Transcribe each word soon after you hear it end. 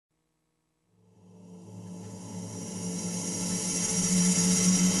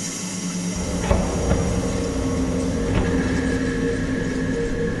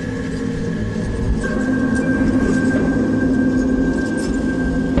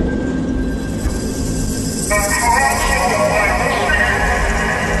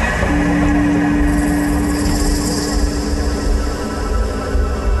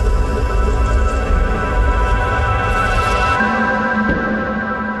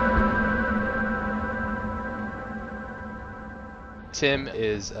Tim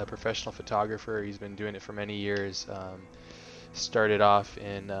is a professional photographer. He's been doing it for many years. Started off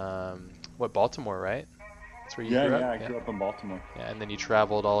in Baltimore, right? That's where you Yeah, grew up? yeah, I Yeah. grew up in Baltimore. Yeah, and then you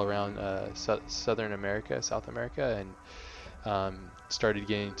traveled all around Southern America, South America, and started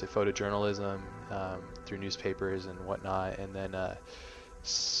getting into photojournalism through newspapers and whatnot, and then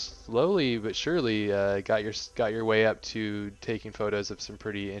slowly but surely got your way up to taking photos of some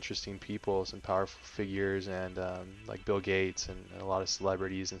pretty interesting people, some powerful figures, and like Bill Gates and a lot of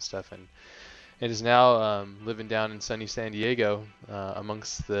celebrities and stuff, and it is now living down in sunny San Diego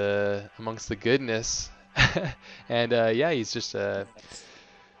amongst the goodness. And yeah, he's a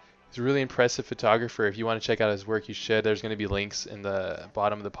really impressive photographer. If you want to check out his work, you should. There's going to be links in the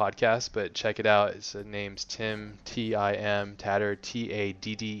bottom of the podcast, but check it out. His name's Tim, Tim Tadder,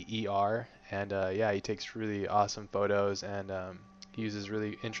 Tadder. And yeah, he takes really awesome photos, and he uses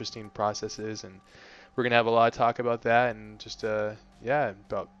really interesting processes. And we're going to have a lot of talk about that, and just, yeah,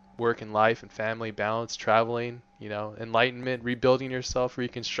 about work and life and family balance, traveling, enlightenment, rebuilding yourself,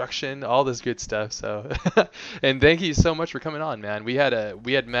 reconstruction, all this good stuff. So, and thank you so much for coming on, man. We had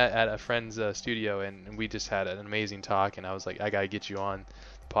met at a friend's studio, and we just had an amazing talk. And I was like, I gotta get you on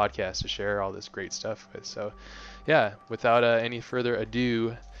the podcast to share all this great stuff with. So, yeah, without any further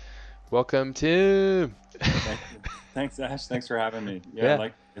ado, welcome Tim. Thank you. Thanks, Ash. Thanks for having me. Yeah, Yeah.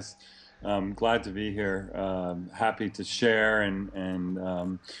 like this. Glad to be here. Happy to share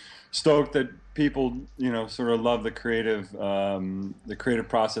and stoked that people, sort of love the creative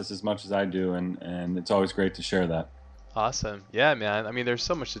process as much as I do, and it's always great to share that. Awesome. Yeah, man. I mean, there's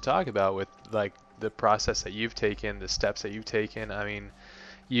so much to talk about with like the process that you've taken, the steps that you've taken. I mean,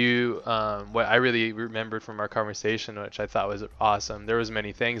 what I really remembered from our conversation, which I thought was awesome. There was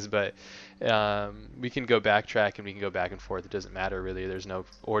many things, but we can go backtrack and we can go back and forth. It doesn't matter really. There's no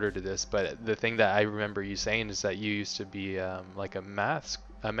order to this. But the thing that I remember you saying is that you used to be like a math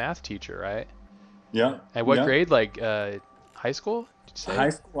teacher, right? Yeah, At what yeah. grade? Like high school? Did you say? High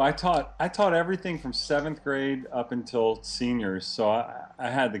school. I taught everything from seventh grade up until seniors. So I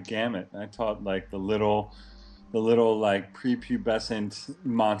had the gamut. I taught like the little like prepubescent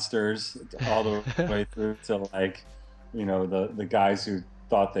monsters all the way through to like, the guys who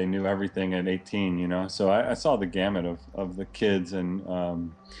thought they knew everything at 18. So I saw the gamut of the kids, and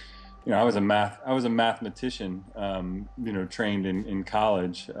I was a mathematician, trained in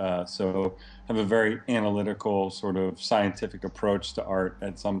college. So I have a very analytical sort of scientific approach to art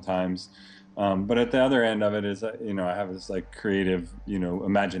at sometimes. But at the other end of it is, I have this like creative,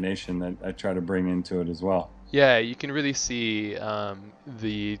 imagination that I try to bring into it as well. Yeah, you can really see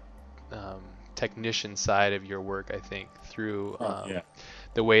the um, technician side of your work, I think, through Oh yeah.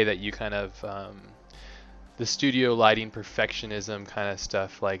 the way that you kind of the studio lighting perfectionism kind of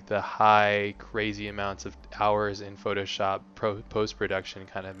stuff, like the high, crazy amounts of hours in Photoshop post production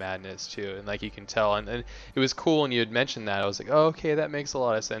kind of madness too. And like you can tell, and it was cool when you had mentioned that. I was like, oh, okay, that makes a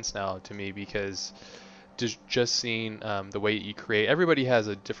lot of sense now to me because just seeing the way you create. Everybody has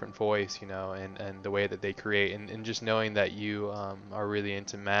a different voice, and the way that they create, and just knowing that you are really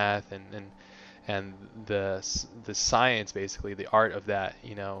into math and the science, basically the art of that,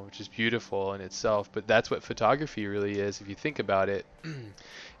 which is beautiful in itself. But that's what photography really is, if you think about it.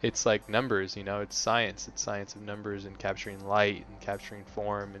 It's like numbers, it's science. It's science of numbers and capturing light and capturing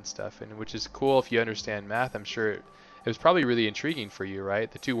form and stuff, and which is cool if you understand math. I'm sure it was probably really intriguing for you,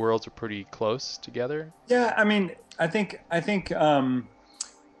 right? The two worlds are pretty close together. Yeah, I mean, I think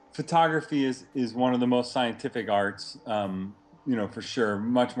photography is one of the most scientific arts, for sure,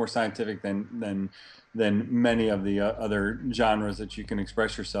 much more scientific than many of the other genres that you can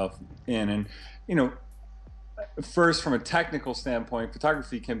express yourself in. And you know, first, from a technical standpoint,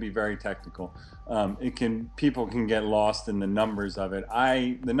 photography can be very technical. People can get lost in the numbers of it.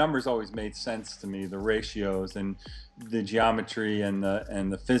 The numbers always made sense to me. The ratios and the geometry and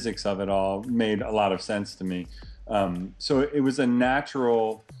the physics of it all made a lot of sense to me. So it was a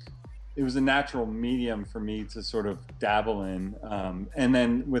natural medium for me to sort of dabble in. And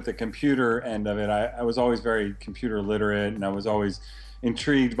then with the computer end of it, I was always very computer literate, and I was always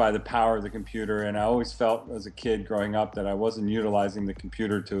intrigued by the power of the computer. And I always felt as a kid growing up that I wasn't utilizing the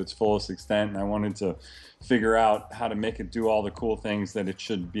computer to its fullest extent, and I wanted to figure out how to make it do all the cool things that it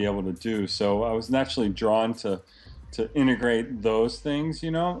should be able to do. So I was naturally drawn to integrate those things,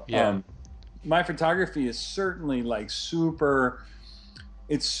 Yeah. My photography is certainly like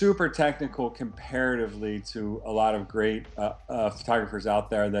it's super technical comparatively to a lot of great photographers out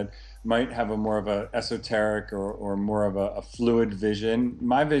there that might have a more of a esoteric or more of a fluid vision.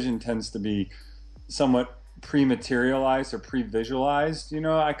 My vision tends to be somewhat pre-materialized or pre-visualized.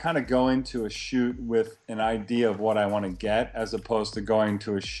 I kind of go into a shoot with an idea of what I want to get, as opposed to going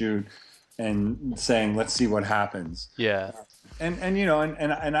to a shoot and saying, let's see what happens. Yeah. And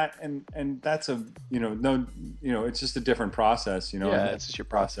that's a, no, it's just a different process. Yeah, it's just your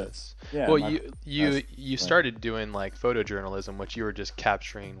process. Yeah. Well, you started doing like photojournalism, which you were just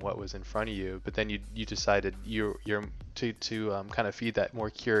capturing what was in front of you, but then you decided you're to kind of feed that more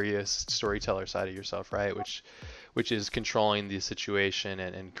curious storyteller side of yourself, right? Which is controlling the situation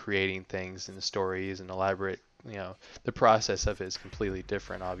and creating things and stories and elaborate. The process of it is completely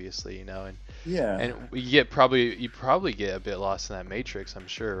different, obviously. And Yeah. and you probably get a bit lost in that matrix, I'm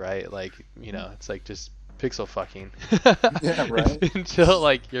sure, right? Like, it's like just pixel fucking Yeah, right. until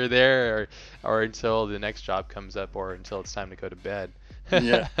like you're there, or until the next job comes up, or until it's time to go to bed.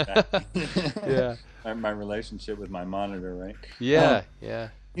 Yeah. Yeah. My relationship with my monitor, right? Yeah. Yeah.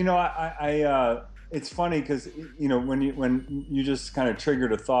 It's funny because when you just kind of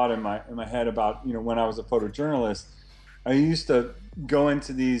triggered a thought in my head about when I was a photojournalist, I used to go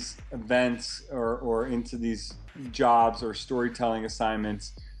into these events or into these jobs or storytelling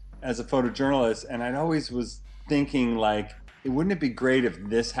assignments as a photojournalist, and I always was thinking like, wouldn't it be great if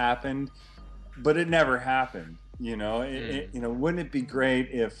this happened? But it never happened. Wouldn't it be great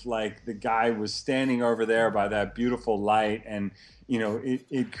if like the guy was standing over there by that beautiful light, and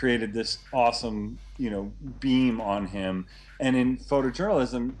it created this awesome beam on him. And in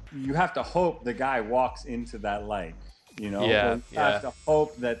photojournalism, you have to hope the guy walks into that light. Yeah. You have to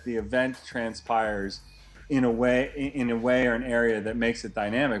hope that the event transpires in a way or an area that makes it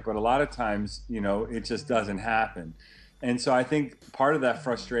dynamic. But a lot of times, it just doesn't happen. And so I think part of that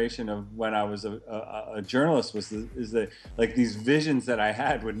frustration of when I was a journalist is that like these visions that I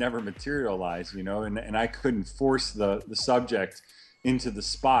had would never materialize, and I couldn't force the subject into the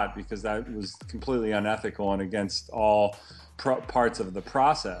spot because that was completely unethical and against all parts of the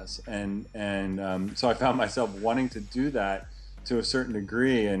process. And so I found myself wanting to do that to a certain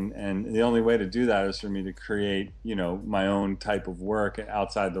degree, and the only way to do that is for me to create, my own type of work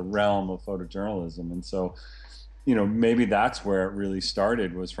outside the realm of photojournalism. And so maybe that's where it really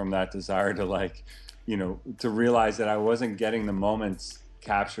started, was from that desire to like, to realize that I wasn't getting the moments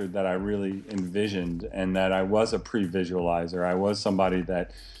captured that I really envisioned, and that I was a pre-visualizer. I was somebody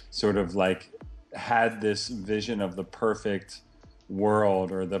that sort of like had this vision of the perfect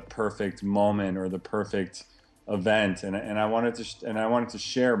world or the perfect moment or the perfect event, and I wanted to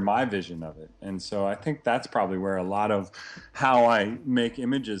share my vision of it. And so I think that's probably where a lot of how I make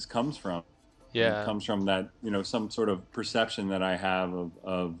images comes from. Yeah. It comes from that, some sort of perception that I have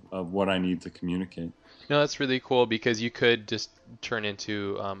of what I need to communicate. No, that's really cool, because you could just turn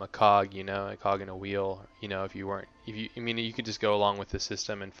into a cog in a wheel, if you could just go along with the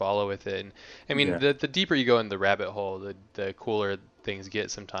system and follow with it. And I mean, Yeah. the deeper you go in the rabbit hole, the cooler things get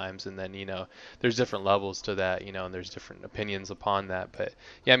sometimes. And then, there's different levels to that, and there's different opinions upon that. But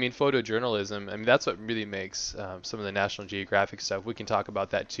yeah, I mean, photojournalism, I mean, that's what really makes some of the National Geographic stuff. We can talk about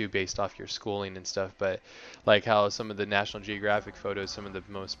that too, based off your schooling and stuff. But like how some of the National Geographic photos, some of the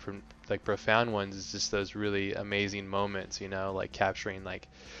most profound ones, is just those really amazing moments, like capturing like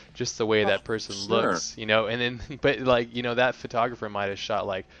just the way that person Sure. looks, and then but like that photographer might have shot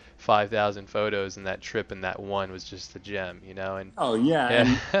like 5,000 photos, and that trip and that one was just a gem, and Oh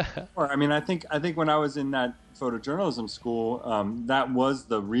yeah. yeah. I mean, I think when I was in that photojournalism school, that was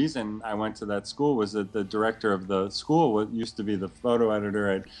the reason I went to that school, was that the director of the school used to be the photo editor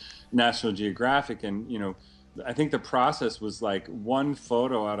at National Geographic. And I think the process was like one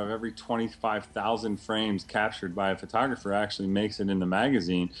photo out of every 25,000 frames captured by a photographer actually makes it in the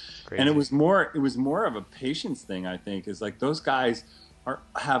magazine. Crazy. And it was more of a patience thing, I think. Is like those guys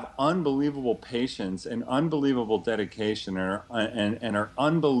have unbelievable patience and unbelievable dedication, and are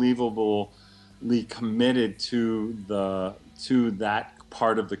unbelievably committed to that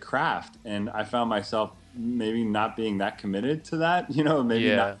part of the craft. And I found myself maybe not being that committed to that, maybe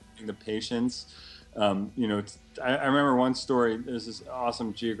Yeah. not having the patience. I remember one story. There's this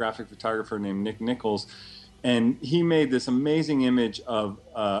awesome geographic photographer named Nick Nichols, and he made this amazing image of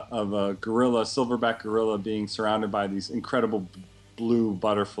a gorilla, silverback gorilla, being surrounded by these incredible blue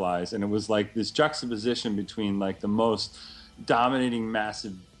butterflies. And it was like this juxtaposition between like the most dominating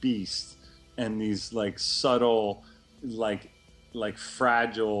massive beast and these like subtle, like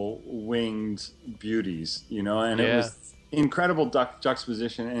fragile winged beauties, and it Yeah. was incredible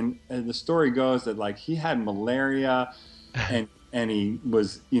juxtaposition. And the story goes that like he had malaria, and he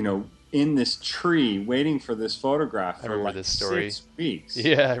was in this tree waiting for this photograph for remember like this story. 6 weeks.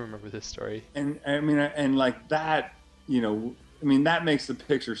 Yeah, I remember this story. And I mean, and like that, I mean, that makes the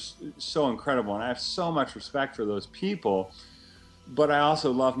picture so incredible, and I have so much respect for those people. But I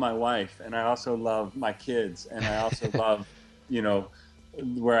also love my wife, and I also love my kids, and I also love, you know,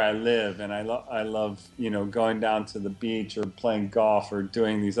 where I live, and I love, going down to the beach or playing golf or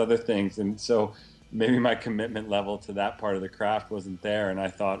doing these other things. And so maybe my commitment level to that part of the craft wasn't there. And I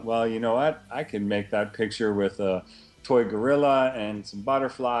thought, well, you know what? I can make that picture with a toy gorilla and some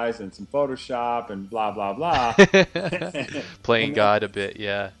butterflies and some Photoshop and blah blah blah, Playing and then God a bit,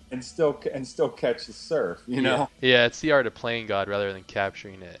 yeah. and still catch the surf, Yeah, yeah, it's the art of playing God rather than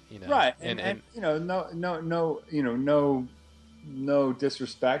capturing it, Right. And and no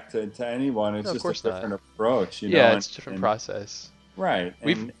disrespect to anyone. no, It's of just a course not. different approach, Yeah, and it's a different process. right.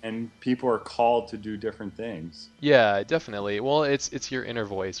 We've And people are called to do different things. Yeah, definitely. Well, it's your inner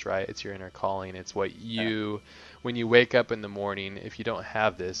voice, right? It's your inner calling. It's what Yeah. you when you wake up in the morning, if you don't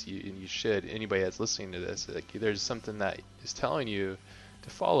have this, you should. Anybody that's listening to this, like there's something that is telling you to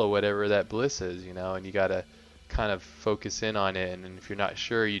follow whatever that bliss is, and you got to kind of focus in on it. And if you're not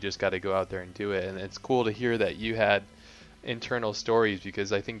sure, you just got to go out there and do it. And it's cool to hear that you had internal stories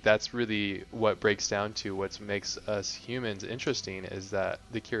because I think that's really what breaks down to what makes us humans interesting is that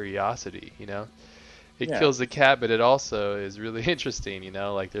the curiosity. It Yeah. kills the cat, but it also is really interesting.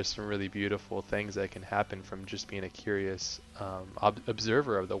 Like there's some really beautiful things that can happen from just being a curious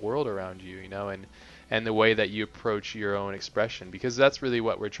observer of the world around you, and the way that you approach your own expression, because that's really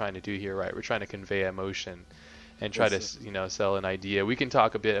what we're trying to do here, right? We're trying to convey emotion and try to, Yes. sell an idea. We can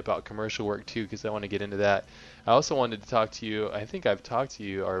talk a bit about commercial work too, because I want to get into that. I also wanted to talk to you. I think I've talked to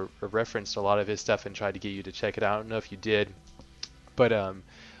you or referenced a lot of his stuff and tried to get you to check it out. I don't know if you did, but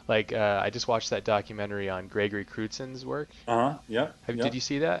I just watched that documentary on Gregory Crewdson work. Uh-huh. Yep. Did Yep. you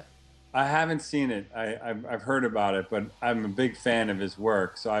see that? I haven't seen it. I've heard about it, but I'm a big fan of his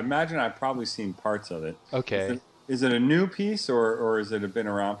work. So I imagine I've probably seen parts of it. Is Okay. it is it a new piece, or has it been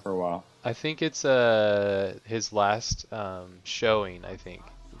around for a while? I think it's his last showing, I think.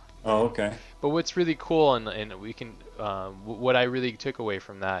 Oh, okay. But what's really cool, and we can, what I really took away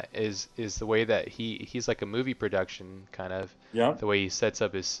from that is the way that he's like a movie production kind of, Yep. the way he sets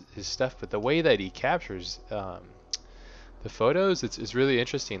up his stuff, but the way that he captures the photos, it's really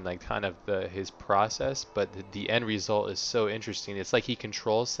interesting, like kind of his process, but the end result is so interesting. It's like he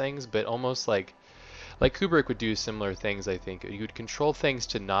controls things, but almost like Kubrick would do similar things, I think. He would control things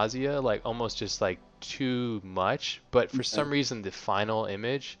to nausea, like almost just like too much, but for Okay. some reason the final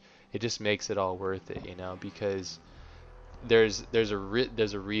image, it just makes it all worth it, because there's a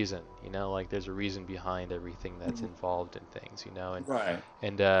reason, like there's a reason behind everything that's involved in things, Right.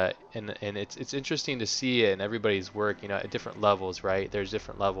 and it's interesting to see it in everybody's work, at different levels, right? There's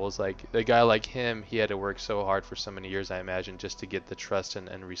different levels. Like the guy like him, he had to work so hard for so many years, I imagine, just to get the trust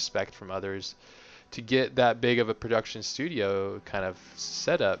and respect from others to get that big of a production studio kind of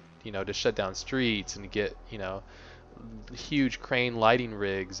set up, to shut down streets and get, huge crane lighting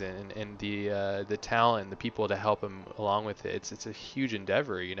rigs and the talent and the people to help him along with it. It's a huge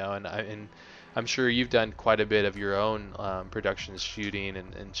endeavor, and I'm sure you've done quite a bit of your own productions, shooting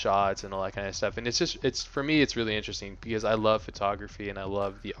and shots and all that kind of stuff. And it's for me, it's really interesting because I love photography and I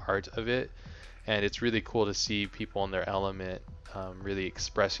love the art of it, and it's really cool to see people in their element, really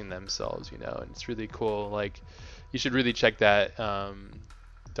expressing themselves, and it's really cool. Like, you should really check that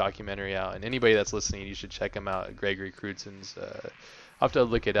documentary out, and anybody that's listening, you should check him out. Gregory Crewdson's. I'll have to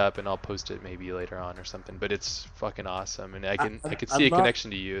look it up, and I'll post it maybe later on or something. But it's fucking awesome, and I I, can I, I could I see a love. connection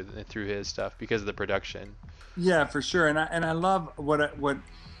to you through his stuff because of the production. Yeah, for sure. And I love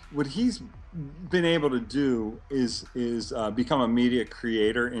what he's been able to do is become a media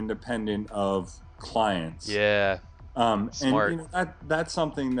creator independent of clients. Yeah, And smart. that's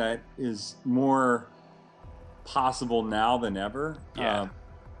something that is more possible now than ever. Yeah,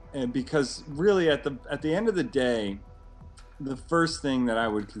 And because really at the end of the day, the first thing that I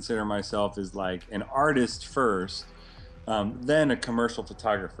would consider myself is like an artist first, then a commercial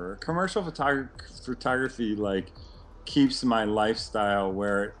photographer. Photography like keeps my lifestyle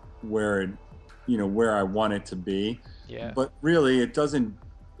where I want it to be, yeah, but really it doesn't.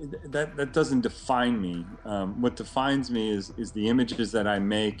 That doesn't define me. What defines me is the images that I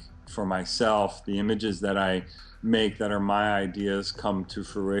make for myself, the images that I make that are my ideas come to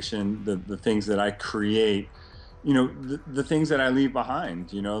fruition, the things that I create, the things that I leave behind,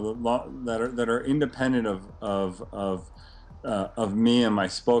 that are independent of me and my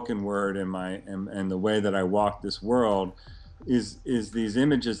spoken word and the way that I walk this world, is these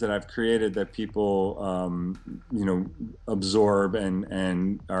images that I've created that people absorb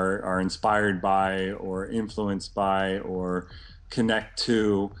and are inspired by or influenced by or connect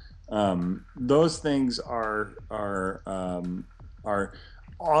to. Those things are are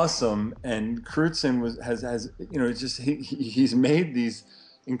awesome. And Crutzen has just he's made these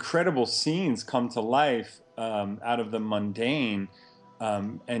incredible scenes come to life out of the mundane,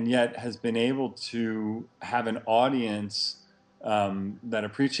 and yet has been able to have an audience that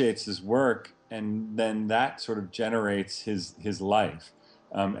appreciates his work, and then that sort of generates his life.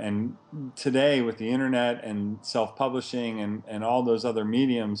 And today, with the internet and self-publishing and all those other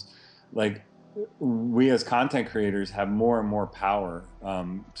mediums, like, we as content creators have more and more power.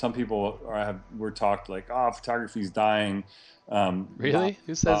 Some people we're talked like, oh, photography's dying. Really?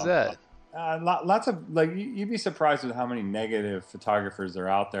 Who says that? Lots of, like, you'd be surprised with how many negative photographers are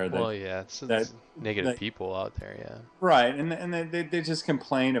out there Well, yeah, it's negative people out there, yeah. Right, and they just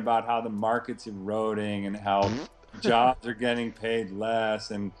complain about how the market's eroding and how jobs are getting paid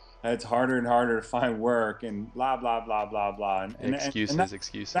less and it's harder and harder to find work and blah blah blah blah blah. And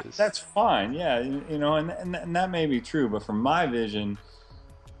excuses. That's fine, yeah, and that may be true, but from my vision,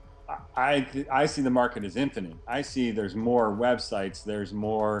 I see the market as infinite. I see there's more websites, there's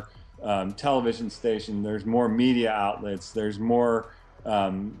more television station, there's more media outlets, there's more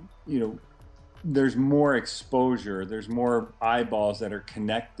there's more exposure, there's more eyeballs that are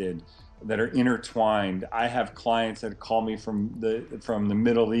connected, that are intertwined. I have clients that call me from the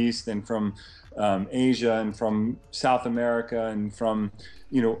Middle East and from Asia and from South America and from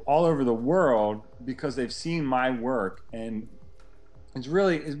all over the world because they've seen my work, and it's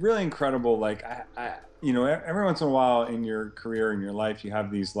really incredible. Like, I every once in a while in your career, in your life, you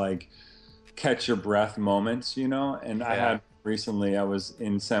have these like catch your breath moments, and yeah. I had recently, I was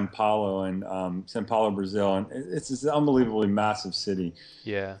in Sao Paulo, Brazil, and it's this unbelievably massive city.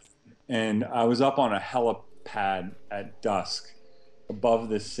 Yeah. And I was up on a helipad at dusk above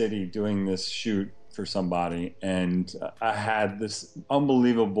this city doing this shoot for somebody, and I had this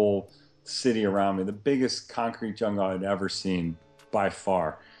unbelievable city around me, the biggest concrete jungle I'd ever seen by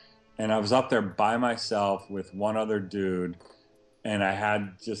far. And I was up there by myself with one other dude, and I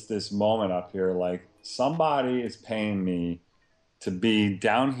had just this moment up here, like, somebody is paying me to be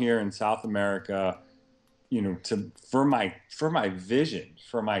down here in South America, for my vision,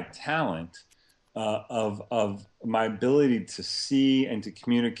 for my talent, of my ability to see and to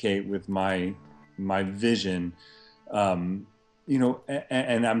communicate with my vision, and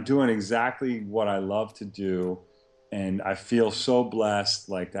I'm doing exactly what I love to do. And I feel so blessed,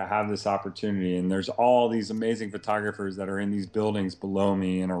 like, to have this opportunity. And there's all these amazing photographers that are in these buildings below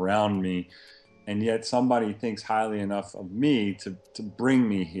me and around me. And yet somebody thinks highly enough of me to bring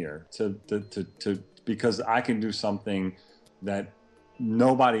me here, to because I can do something that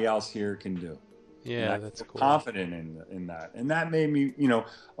nobody else here can do. Yeah, that's cool. Confident in that. And that made me,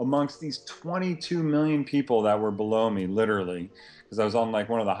 amongst these 22 million people that were below me, literally, because I was on like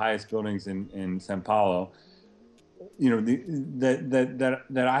one of the highest buildings in Sao Paulo,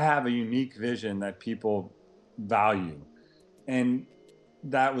 that I have a unique vision that people value. And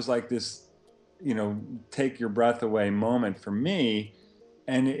that was like this, take your breath away moment for me.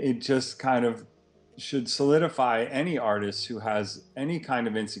 And it just kind of should solidify any artist who has any kind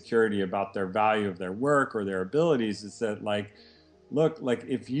of insecurity about their value of their work or their abilities. Is that, like, look, like,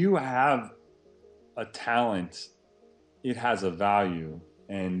 if you have a talent, it has a value.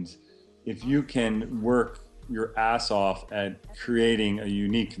 And if you can work your ass off at creating a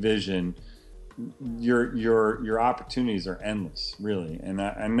unique vision, your opportunities are endless, really. And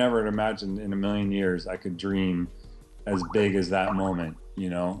I never imagined in a million years I could dream as big as that moment,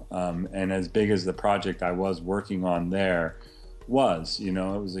 and as big as the project I was working on there was. It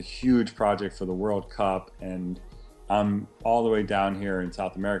was a huge project for the World Cup, and I'm all the way down here in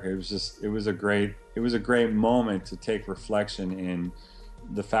South America. It was a great moment to take reflection in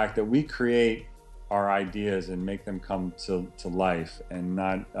the fact that we create our ideas and make them come to life, and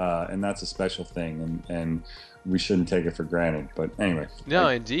that's a special thing, and we shouldn't take it for granted. But anyway. No,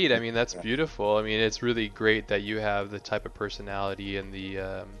 indeed. I mean, that's beautiful. I mean, it's really great that you have the type of personality and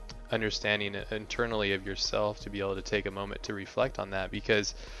the understanding internally of yourself to be able to take a moment to reflect on that,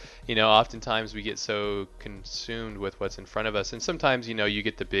 because oftentimes we get so consumed with what's in front of us, and sometimes you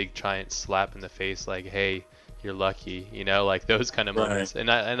get the big giant slap in the face, like, hey, you're lucky, like those kind of moments. Right.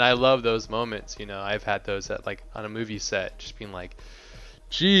 And I love those moments. I've had those at, like, on a movie set, just being like,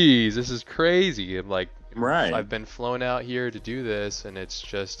 geez, this is crazy. I'm like, right, I've been flown out here to do this, and it's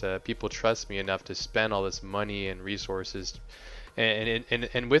just people trust me enough to spend all this money and resources,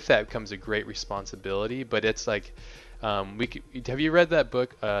 and with that comes a great responsibility. But it's like, have you read that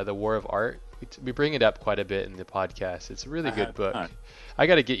book, The War of Art? we bring it up quite a bit in the podcast. It's a really I good have book. not. I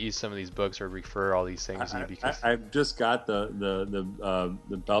got to get you some of these books or refer all these things to you because I've just got the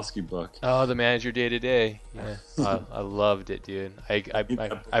Belsky book. oh, the Manager Day to Day. Yeah, I loved it, dude.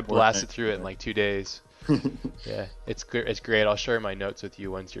 I blasted through it in like 2 days. Yeah, it's good. It's great. I'll share my notes with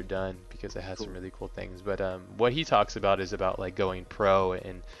you once you're done because it has some really cool things. But what he talks about is about like going pro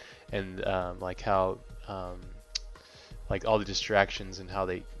and like how like all the distractions and how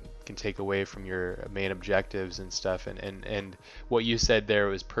they can take away from your main objectives and stuff. And what you said there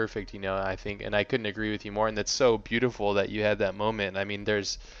was perfect. I think, and I couldn't agree with you more. And that's so beautiful that you had that moment. I mean,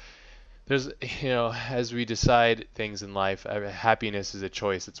 there's as we decide things in life, happiness is a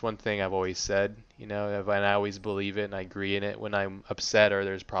choice. It's one thing I've always said, and I always believe it and I agree in it. When I'm upset or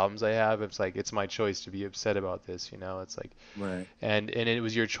there's problems I have, it's like, it's my choice to be upset about this, it's like, Right. and it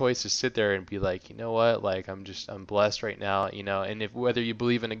was your choice to sit there and be like, you know what, like, I'm blessed right now, and if whether you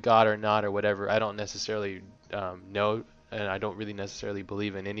believe in a God or not or whatever, I don't necessarily know, and I don't really necessarily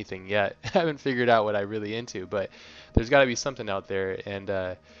believe in anything yet. I haven't figured out what I'm really into, but there's got to be something out there.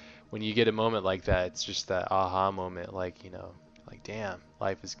 And when you get a moment like that, it's just that aha moment, like, like, damn,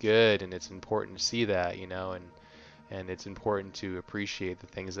 life is good, and it's important to see that, and it's important to appreciate the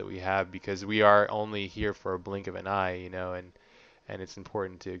things that we have because we are only here for a blink of an eye, and it's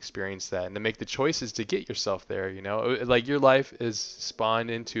important to experience that and to make the choices to get yourself there, like your life is spawned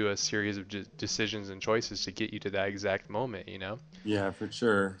into a series of decisions and choices to get you to that exact moment, Yeah, for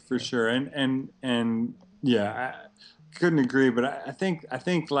sure, and yeah, I couldn't agree, but I think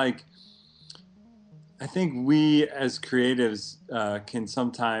we as creatives can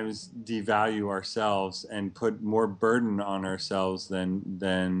sometimes devalue ourselves and put more burden on ourselves than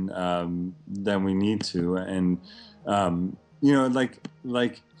we need to, and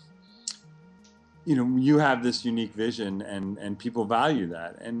like you have this unique vision, and people value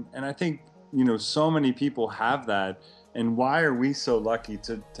that, and I think so many people have that, and why are we so lucky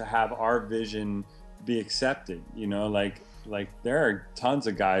to have our vision be accepted? Like there are tons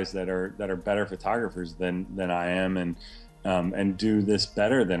of guys that are better photographers than I am, and do this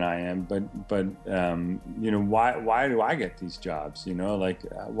better than I am. But why do I get these jobs? Like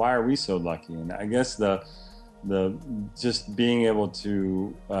why are we so lucky? And I guess the just being able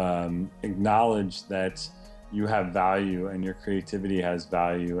to acknowledge that you have value and your creativity has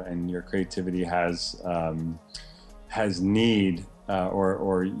value and your creativity has need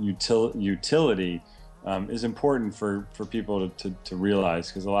or utility. Is important for people to realize,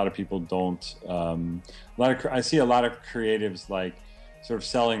 because a lot of people don't. I see a lot of creatives like sort of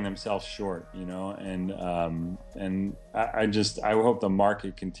selling themselves short, and I hope the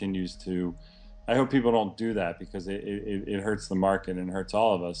market continues to. I hope people don't do that, because it hurts the market and hurts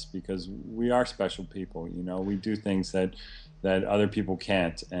all of us, because we are special people. We do things that other people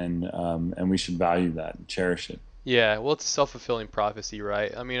can't, and we should value that and cherish it. Yeah, well, it's a self-fulfilling prophecy,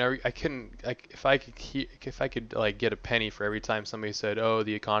 right? I mean, if I could like get a penny for every time somebody said, "Oh,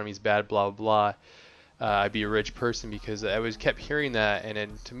 the economy's bad," blah blah blah, I'd be a rich person, because I was kept hearing that,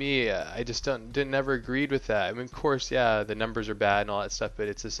 and to me, I just didn't never agreed with that. I mean, of course, yeah, the numbers are bad and all that stuff, but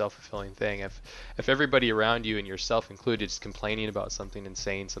it's a self-fulfilling thing. If everybody around you and yourself included is complaining about something and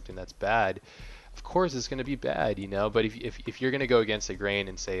saying something that's bad, of course it's going to be bad, but if you're going to go against the grain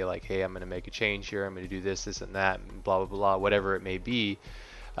and say like, hey, I'm going to make a change here, I'm going to do this and that, and blah blah blah, whatever it may be,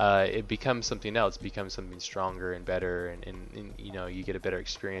 it becomes something else, becomes something stronger and better, and you get a better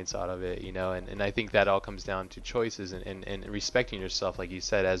experience out of it, and I think that all comes down to choices and respecting yourself, like you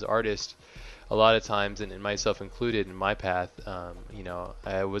said, as artists. A lot of times, and myself included in my path, I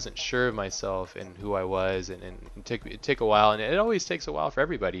wasn't sure of myself and who I was, and it took a while, and it always takes a while for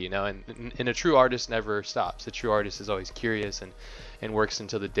everybody, and a true artist never stops. A true artist is always curious and works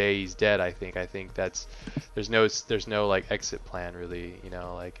until the day he's dead. I think that's there's no like exit plan really,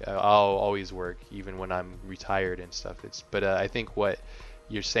 like I'll always work even when I'm retired and stuff. But I think what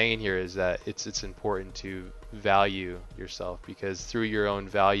you're saying here is that it's important to value yourself, because through your own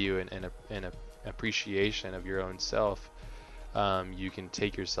value and appreciation of your own self, you can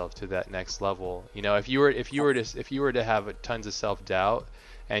take yourself to that next level. If you were to have tons of self-doubt,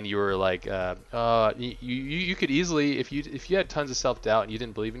 and you were like, you could easily, if you had tons of self-doubt and you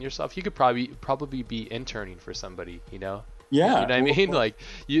didn't believe in yourself, you could probably be interning for somebody, Yeah. You know what I mean? Like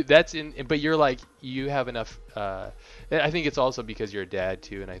but you're like, you have enough. I think it's also because you're a dad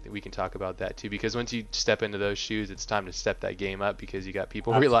too, and I think we can talk about that too. Because once you step into those shoes, it's time to step that game up because you got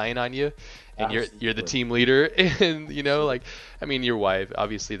people Absolutely. relying on you, and you're the Absolutely. team leader. And like, I mean, your wife,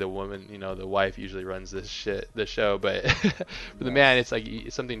 obviously the woman, the wife usually runs the show, but for the man, Yes. it's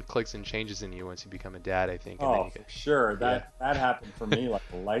like something clicks and changes in you once you become a dad, I think, and then Oh, you can, for sure. yeah. That happened for me like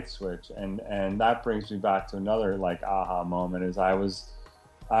a light switch, and that brings me back to another like aha moment. Is I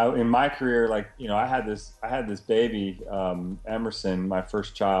in my career, like I had this baby, Emerson, my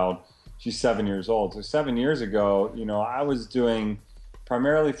first child. She's 7 years old. So 7 years ago, I was doing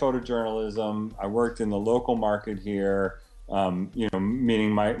primarily photojournalism. I worked in the local market here.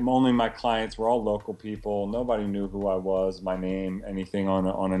 Meaning only my clients were all local people. Nobody knew who I was, my name, anything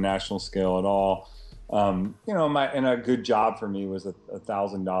on a national scale at all. And a good job for me was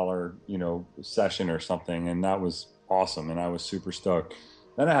 $1,000, session or something, and that was awesome, and I was super stoked.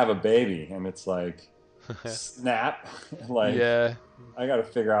 Then I have a baby, and it's like, snap, like Yeah. I got to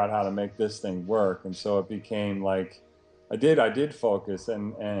figure out how to make this thing work, and so it became like, I did focus,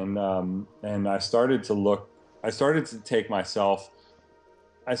 and I started to take myself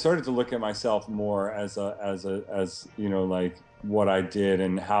I started to look at myself more as like what I did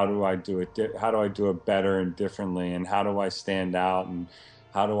and how do I do it how do I do it better and differently, and how do I stand out, and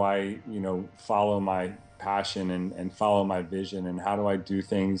how do I follow my passion and follow my vision, and how do I do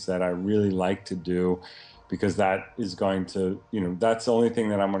things that I really like to do, because that is going to that's the only thing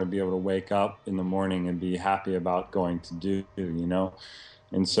that I'm going to be able to wake up in the morning and be happy about going to do.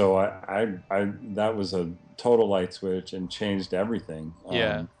 And so I that was a total light switch and changed everything,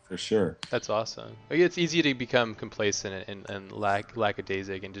 Yeah. for sure. That's awesome. Like, it's easy to become complacent and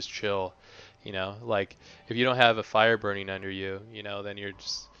lackadaisic and just chill, Like if you don't have a fire burning under you, then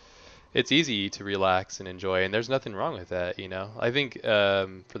it's easy to relax and enjoy, and there's nothing wrong with that. I think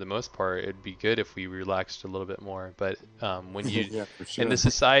for the most part, it'd be good if we relaxed a little bit more. But when you Yeah, for in the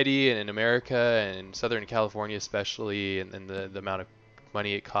sure. society and in America and in Southern California especially, and the amount of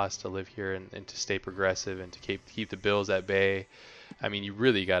money it costs to live here and to stay progressive and to keep the bills at bay. I mean, you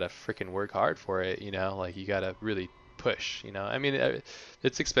really got to freaking work hard for it. Like you got to really push. I mean,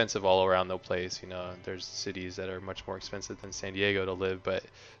 it's expensive all around the place. There's cities that are much more expensive than San Diego to live, but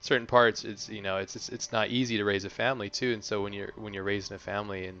certain parts, it's not easy to raise a family too. And so when you're raising a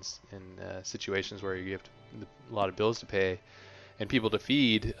family in situations where you have a lot of bills to pay and people to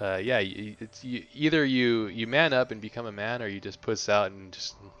feed, yeah, either you man up and become a man, or you just puss out and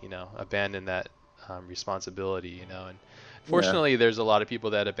just abandon that responsibility. And Yeah. fortunately, there's a lot of people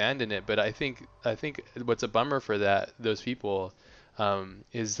that abandon it, but I think what's a bummer for those people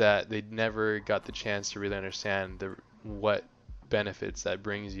is that they never got the chance to really understand the what benefits that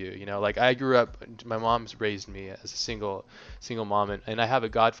brings you. Like I grew up, my mom's raised me as a single mom, and I have a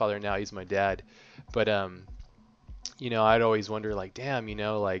godfather now. He's my dad, but I'd always wonder, like, damn,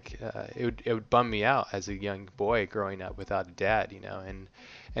 like it would bum me out as a young boy growing up without a dad.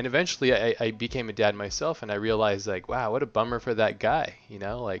 And eventually I became a dad myself, and I realized, like, wow, what a bummer for that guy.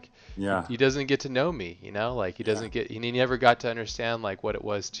 Like Yeah. he doesn't get to know me. Like Yeah. he never got to understand like what it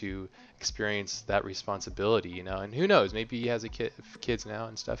was to experience that responsibility. And who knows, maybe he has kids now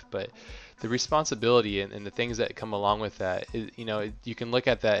and stuff, but the responsibility and the things that come along with that, you can look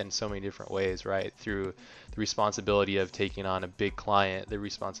at that in so many different ways, right? Through the responsibility of taking on a big client, the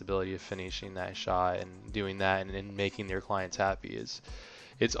responsibility of finishing that shot and doing that, and making your clients happy is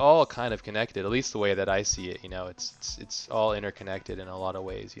it's all kind of connected, at least the way that I see it. It's all interconnected in a lot of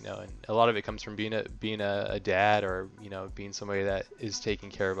ways. And a lot of it comes from being a dad, or being somebody that is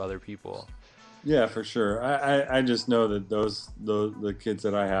taking care of other people. Yeah, for sure. I just know that the kids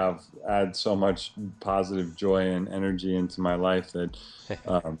that I have add so much positive joy and energy into my life that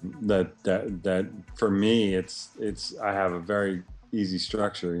that for me it's I have a very easy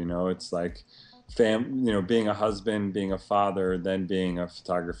structure. It's like being a husband, being a father, then being a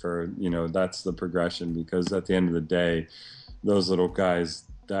photographer. That's the progression, because at the end of the day, those little guys,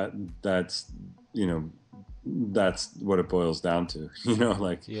 that's you know that's what it boils down to.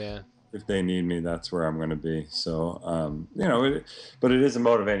 Like Yeah. if they need me, that's where I'm going to be. So, but it is a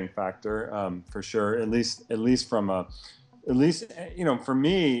motivating factor, for sure. At least from at least, for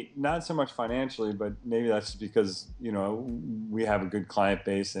me, not so much financially, but maybe that's just because, we have a good client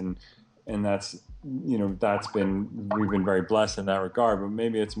base, and we've been very blessed in that regard, but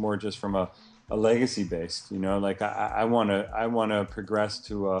maybe it's more just from a legacy based, like I want to progress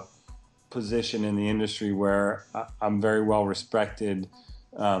to a position in the industry where I'm very well respected,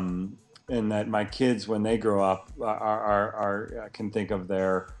 and that my kids, when they grow up, can think of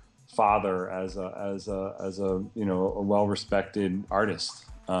their father as a well respected artist,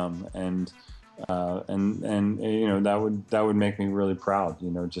 and And that would make me really proud,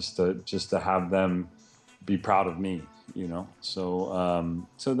 just to have them be proud of me, so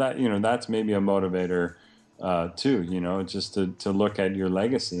that, that's maybe a motivator too, just to look at your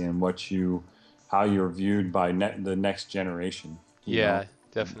legacy and how you're viewed by the next generation, Yeah,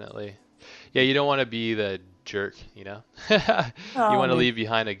 definitely. Yeah, you don't want to be the jerk, you know. No, You I want to mean, leave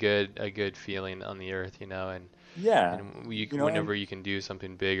behind a good feeling on the earth, you know, yeah, and and whenever you can do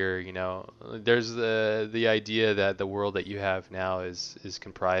something bigger, there's the idea that the world that you have now is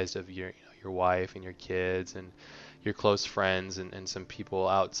comprised of your wife and your kids and your close friends and some people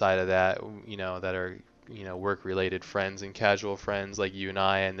outside of that, that are work related friends and casual friends like you and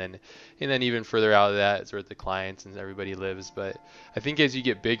I, and then even further out of that it's where the clients and everybody lives. But I think as you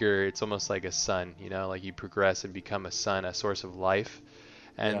get bigger, it's almost like a sun, like you progress and become a sun, a source of life,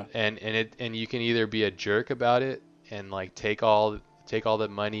 yeah, and you can either be a jerk about it and like take all the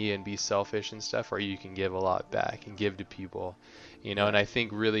money and be selfish and stuff, or you can give a lot back and give to people, yeah, and I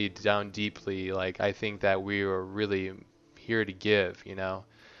think really down deeply, like I think that we are really here to give,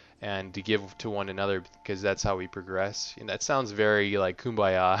 and to give to one another because that's how we progress. And that sounds very like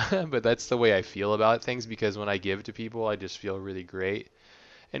kumbaya, but that's the way I feel about things, because when I give to people, I just feel really great.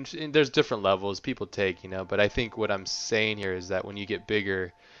 And there's different levels people take, but I think what I'm saying here is that when you get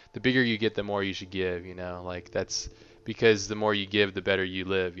bigger, the bigger you get, the more you should give, like that's because the more you give, the better you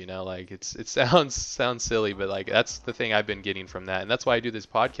live, like it sounds silly, but like that's the thing I've been getting from that. And that's why I do this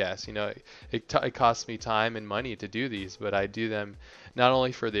podcast. It costs me time and money to do these, but I do them not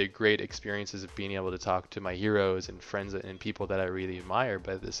only for the great experiences of being able to talk to my heroes and friends and people that I really admire,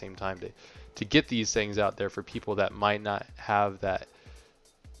 but at the same time to get these things out there for people that might not have that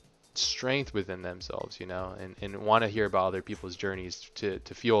strength within themselves, and want to hear about other people's journeys to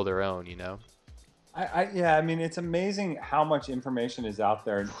fuel their own, yeah, I mean, it's amazing how much information is out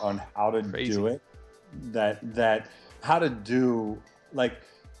there on how to do Crazy. it. That how to do, like,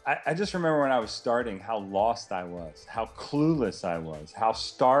 I just remember when I was starting, how lost I was, how clueless I was, how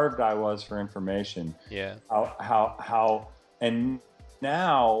starved I was for information, Yeah. and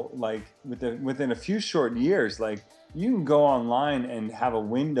now, like, within a few short years, like, you can go online and have a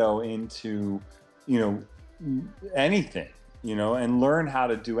window into, you anything, and learn how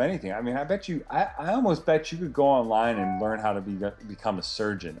to do anything. I mean, I almost bet you could go online and learn how to become a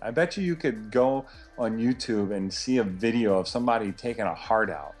surgeon. I bet you could go on YouTube and see a video of somebody taking a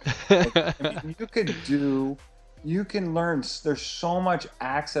heart out. Like, I mean, you can learn. There's so much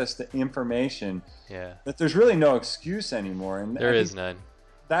access to information Yeah. that there's really no excuse anymore. And There I think is none.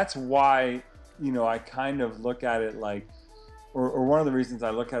 that's why, I kind of look at it like, or one of the reasons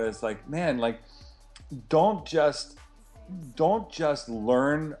I look at it is like, man, like, don't just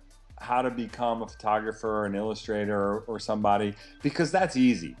learn how to become a photographer or an illustrator or somebody, because that's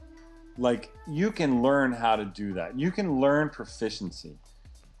easy. Like, you can learn how to do that. You can learn proficiency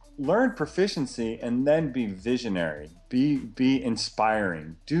and then be visionary, be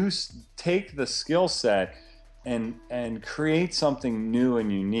inspiring, take the skill set and create something new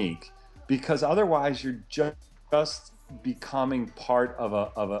and unique, because otherwise you're just becoming part of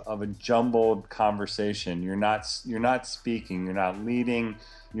a jumbled conversation. You're not speaking, you're not leading,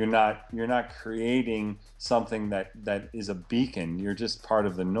 you're not creating something that is a beacon. You're just part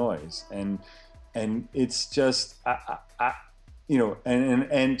of the noise. And it's just, and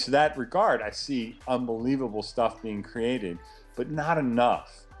to that regard, I see unbelievable stuff being created, but not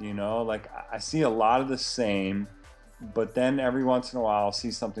enough. Like, I see a lot of the same, but then every once in a while I'll see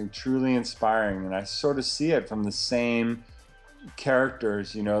something truly inspiring, and I sort of see it from the same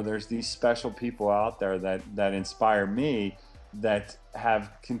characters. There's these special people out there that inspire me, that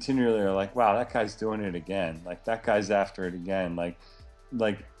have continually are like, wow, that guy's doing it again. Like, that guy's after it again. Like,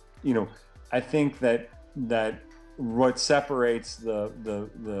 I think that what separates the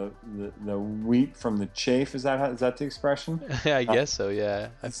wheat from the chaff, is that the expression? I guess so, yeah.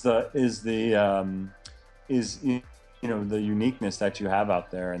 The uniqueness that you have out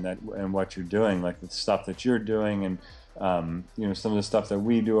there, and what you're doing, like the stuff that you're doing, and some of the stuff that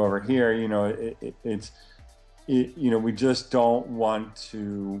we do over here. We just don't want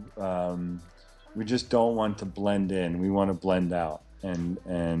to blend in. We want to blend out, and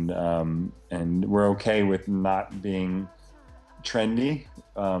we're okay with not being trendy.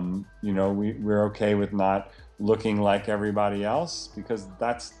 We're okay with not looking like everybody else, because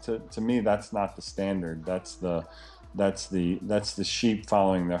that's, to me, that's not the standard. That's the sheep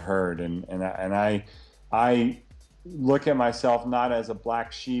following the herd. I look at myself not as a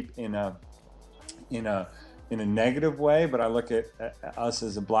black sheep in a negative way, but I look at us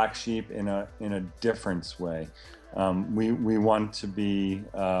as a black sheep in a difference way. We want to be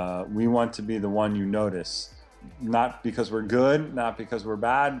the one you notice, not because we're good, not because we're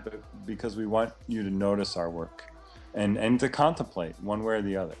bad, but because we want you to notice our work, and to contemplate one way or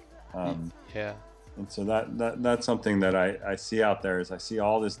the other. Yeah. And so that's something that I see out there, is I see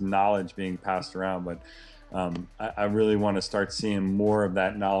all this knowledge being passed around, but I really want to start seeing more of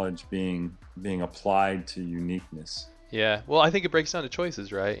that knowledge being applied to uniqueness. Yeah. Well, I think it breaks down to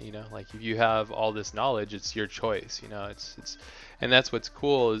choices, right? Like if you have all this knowledge, it's your choice. And that's what's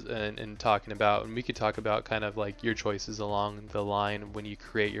cool is, and talking about, and we could talk about kind of like your choices along the line when you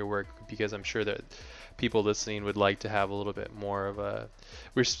create your work, because I'm sure that people listening would like to have a little bit more of a,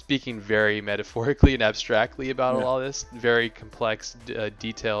 we're speaking very metaphorically and abstractly about Yeah. all this very complex,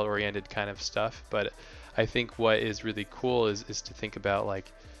 detail oriented kind of stuff. But I think what is really cool is to think about like,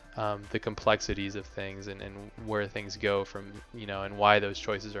 the complexities of things, and where things go from, and why those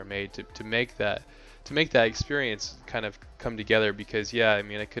choices are made to make that experience kind of come together. Because yeah, I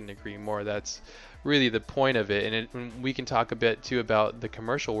mean, I couldn't agree more. That's really the point of it. And we can talk a bit too about the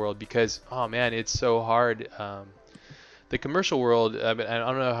commercial world, because oh man, it's so hard. The commercial world, I mean, I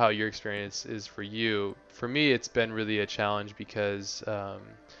don't know how your experience is for you. For me, it's been really a challenge because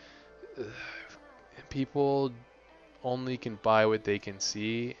people only can buy what they can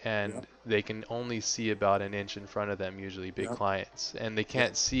see, and Yep. they can only see about an inch in front of them, usually big Yep. clients, and they Yep.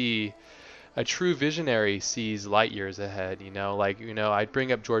 can't see. A true visionary sees light years ahead, like, I'd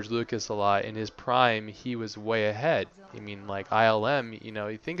bring up George Lucas a lot. In his prime, he was way ahead. I mean, like ILM,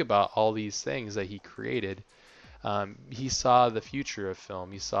 you think about all these things that he created. He saw the future of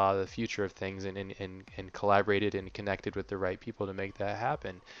film. He saw the future of things, and collaborated and connected with the right people to make that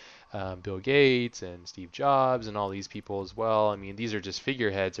happen. Bill Gates and Steve Jobs and all these people as well. I mean, these are just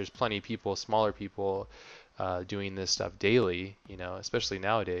figureheads. There's plenty of people, smaller people, doing this stuff daily, especially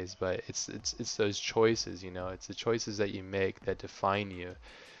nowadays. But it's those choices, it's the choices that you make that define you.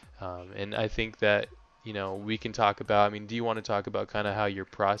 And I think that, we can talk about, I mean, do you want to talk about kind of how your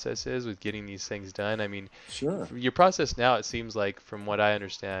process is with getting these things done? I mean, Sure. your process now, it seems like, from what I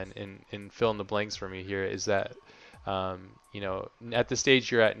understand, and fill in the blanks for me here, is that, at the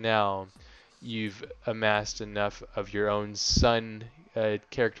stage you're at now, you've amassed enough of your own sun,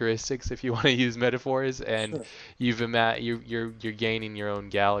 characteristics, if you want to use metaphors, and Sure. you're gaining your own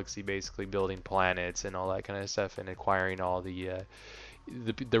galaxy, basically building planets and all that kind of stuff, and acquiring all the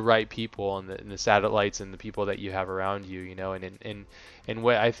right people, and the satellites and the people that you have around you, and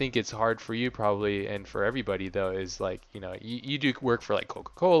what I think it's hard for you probably, and for everybody though, is like, you do work for like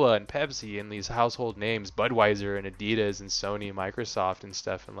Coca-Cola and Pepsi and these household names, Budweiser and Adidas and Sony and Microsoft and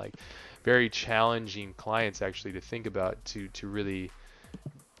stuff, and like very challenging clients actually to think about, to really,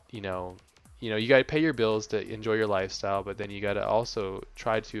 you know you got to pay your bills to enjoy your lifestyle, but then you got to also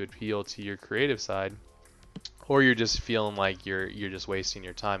try to appeal to your creative side, or you're just feeling like you're just wasting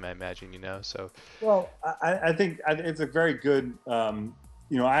your time, I imagine, so Well, I think it's a very good, I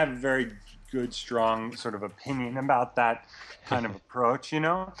have a very good, strong sort of opinion about that kind of approach,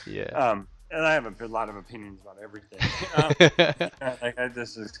 yeah. And I have a lot of opinions about everything.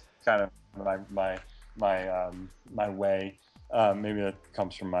 This is kind of my way. Maybe that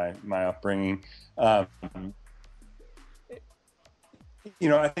comes from my upbringing. Um,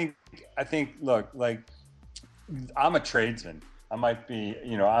 I think, look, like, I'm a tradesman. I might be,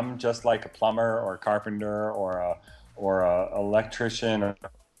 I'm just like a plumber or a carpenter or a electrician or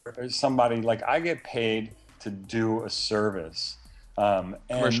somebody. Like, I get paid to do a service. And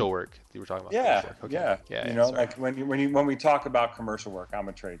Commercial work, you were talking about yeah, commercial work. Okay. yeah, Yeah, sorry. like when we talk about commercial work, I'm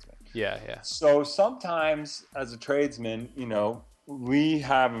a tradesman. Yeah. So sometimes as a tradesman, we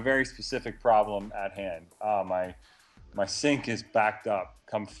have a very specific problem at hand. My sink is backed up.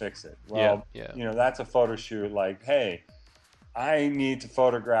 Come fix it. Well, Yeah. that's a photo shoot. Like, hey, I need to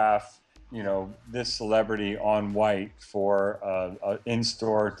photograph, this celebrity on white for a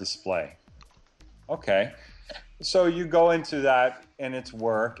in-store display. Okay. So you go into that and it's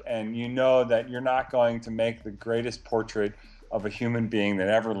work, and you know that you're not going to make the greatest portrait of a human being that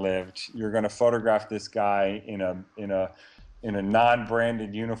ever lived. You're going to photograph this guy in a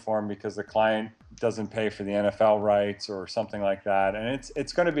non-branded uniform because the client doesn't pay for the NFL rights or something like that, and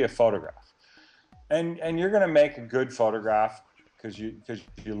it's going to be a photograph, and you're going to make a good photograph because you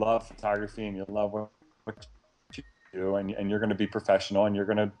love photography and you love what you do, and you're going to be professional and you're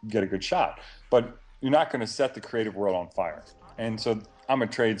going to get a good shot, but you're not going to set the creative world on fire. And so I'm a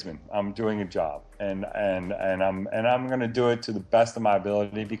tradesman. I'm doing a job, and I'm going to do it to the best of my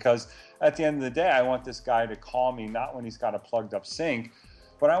ability, because at the end of the day, I want this guy to call me not when he's got a plugged up sink,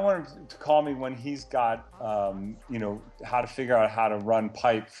 but I want him to call me when he's got how to figure out how to run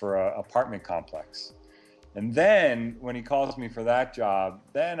pipe for an apartment complex. And then when he calls me for that job,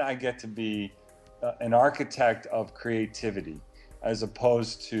 then I get to be an architect of creativity as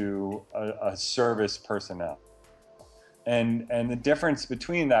opposed to a service personnel. And the difference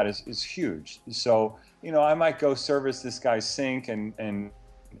between that is huge. So, I might go service this guy's sink and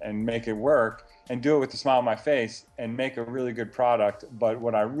make it work and do it with a smile on my face and make a really good product. But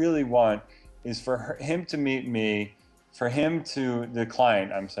what I really want is for him to meet me, for him to, the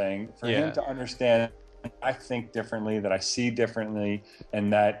client, I'm saying, for him to understand I think differently, that I see differently,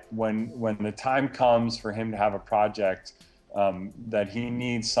 and that when the time comes for him to have a project, that he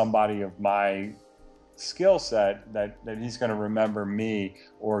needs somebody of my skill set, that he's going to remember me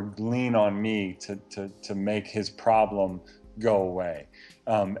or lean on me to make his problem go away.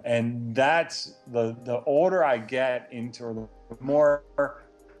 And that's the older I get into, or the more,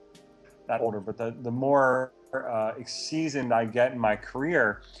 not older, but the more seasoned I get in my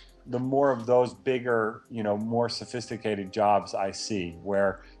career, the more of those bigger, more sophisticated jobs I see,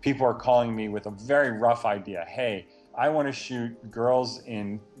 where people are calling me with a very rough idea. Hey, I want to shoot girls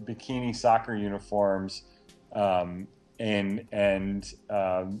in bikini soccer uniforms, and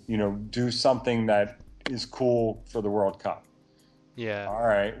do something that is cool for the World Cup. Yeah. All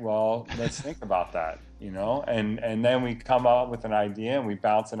right, well, let's think about that, and then we come up with an idea, and we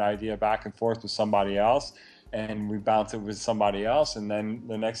bounce an idea back and forth with somebody else, and we bounce it with somebody else, and then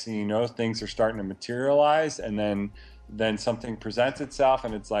the next thing you know, things are starting to materialize, and then something presents itself,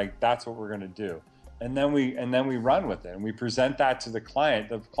 and it's like, that's what we're going to do. And then we run with it, and we present that to the client.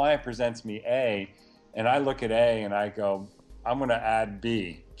 The client presents me A, and I look at A and I go, I'm going to add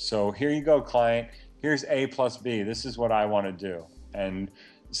B. So here you go, client. Here's A plus B. This is what I want to do. And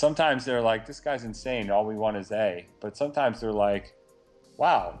sometimes they're like, this guy's insane. All we want is A. But sometimes they're like,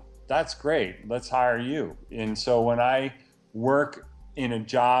 wow, that's great. Let's hire you. And so when I work in a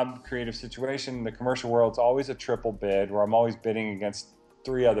job creative situation in the commercial world, it's always a triple bid, where I'm always bidding against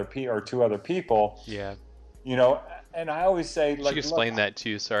two other people. Yeah. And I always say, you should explain that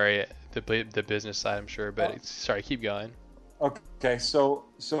too. Sorry, the business side, I'm sure, but sorry, keep going. Okay, so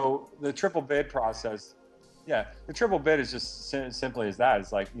the triple bid process, the triple bid is just simply as that.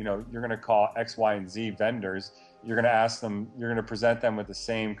 It's like, you're going to call X, Y, and Z vendors. You're going to ask them, you're going to present them with the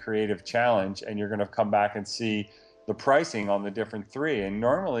same creative challenge, and you're going to come back and see the pricing on the different three. And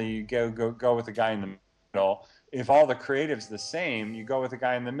normally you go with the guy in the middle. If all the creative's the same, you go with the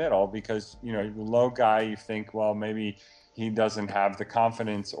guy in the middle, because the low guy, you think, well, maybe he doesn't have the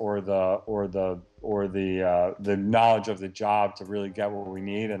confidence or the knowledge of the job to really get what we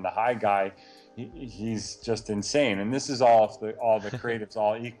need, and the high guy, he's just insane. And this is all the creatives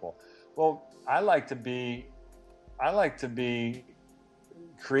all equal. Well, I like to be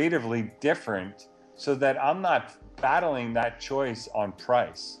creatively different, so that I'm not battling that choice on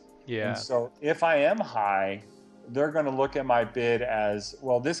price. Yeah. And so if I am high, they're going to look at my bid as,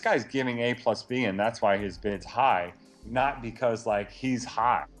 well, this guy's giving A plus B, and that's why his bid's high, not because he's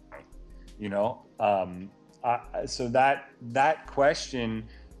high, so that question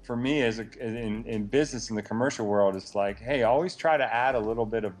for me is in business, in the commercial world, is like, hey, always try to add a little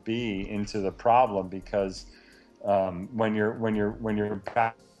bit of B into the problem, because when you're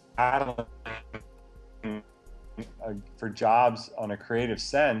battling for jobs on a creative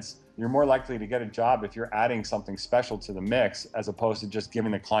sense, you're more likely to get a job if you're adding something special to the mix, as opposed to just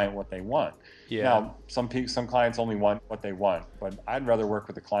giving the client what they want. Yeah. Now, some clients only want what they want, but I'd rather work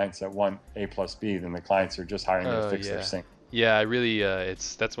with the clients that want A plus B than the clients who are just hiring me to fix their sink. Yeah, I really,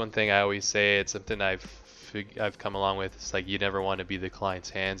 that's one thing I always say. It's something I've come along with. It's like, you never want to be the client's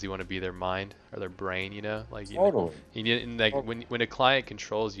hands. You want to be their mind or their brain. Totally. When a client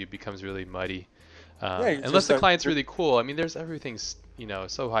controls you, it becomes really muddy. Unless the client's really cool. I mean, everything's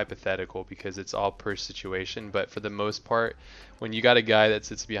so hypothetical, because it's all per situation. But for the most part, when you got a guy that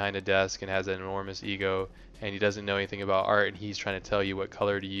sits behind a desk and has an enormous ego, and he doesn't know anything about art, and he's trying to tell you what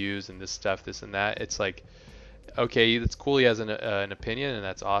color to use and this stuff, this and that, it's like, okay, that's cool. He has an opinion, and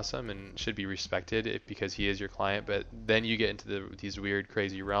that's awesome, and should be respected because he is your client. But then you get into these weird,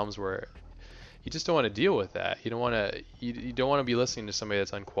 crazy realms where you just don't want to deal with that. You don't want to be listening to somebody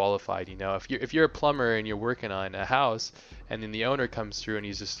that's unqualified. If you're a plumber and you're working on a house, and then the owner comes through and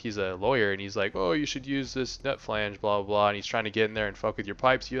he's a lawyer, and he's like, oh, you should use this nut flange, blah blah blah, and he's trying to get in there and fuck with your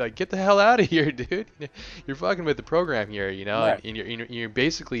pipes. You're like, get the hell out of here, dude. You're fucking with the program here, Right. and you're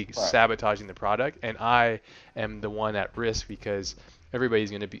basically sabotaging the product. And I am the one at risk, because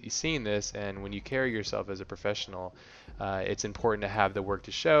everybody's going to be seeing this. And when you carry yourself as a professional, it's important to have the work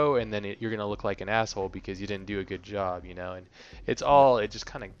to show, and then you're gonna look like an asshole because you didn't do a good job, you know. And it's all it just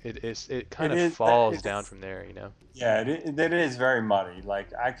kind of it kind It of is. falls It down is. from there, you know. Yeah, it is very muddy. Like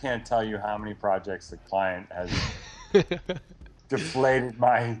I can't tell you how many projects the client has deflated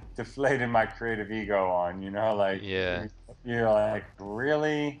my creative ego on. You know, like Yeah, you're like,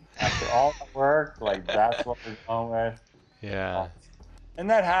 really, after all the work, like that's what we're going with. yeah, Oh. And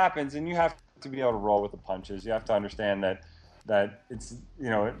that happens, and you have to be able to roll with the punches. You have to understand that it's,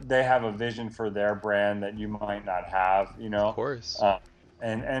 they have a vision for their brand that you might not have. of course. Uh,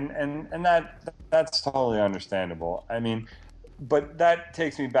 and that's totally understandable. I mean, but that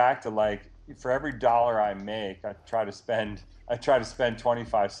takes me back to, like, for every dollar I make, I try to spend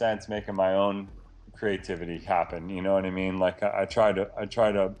 25 cents making my own creativity happen. You know what I mean? Like I try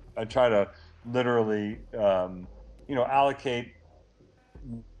to literally, allocate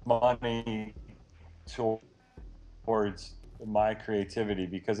money towards my creativity,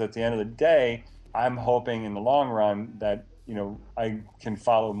 because at the end of the day, I'm hoping in the long run that, I can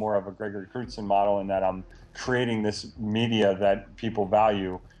follow more of a Gregory Crutzen model, and that I'm creating this media that people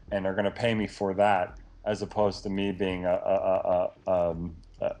value and are going to pay me for that, as opposed to me being a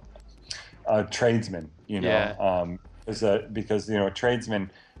tradesman, Yeah, because a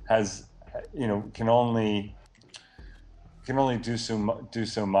tradesman has, can only do so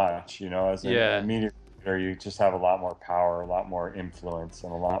much, as a yeah. media creator. You just have a lot more power, a lot more influence,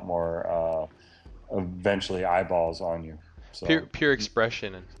 and a lot more, eventually, eyeballs on you. Pure So pure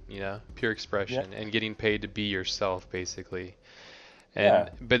expression, you know, pure yeah, expression and getting paid to be yourself, basically. And yeah,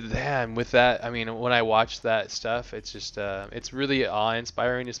 but then with that, I mean, when I watch that stuff, it's just it's really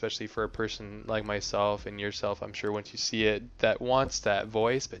awe-inspiring, especially for a person like myself and yourself. I'm sure once you see it, that wants that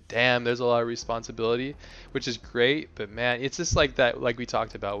voice, but damn, there's a lot of responsibility, which is great. But man, it's just like that, like we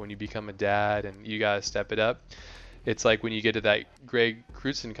talked about when you become a dad and you gotta step it up. It's like when you get to that Greg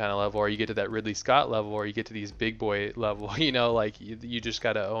Crutzen kind of level, or you get to that Ridley Scott level, or you get to these big boy level, you know, like you just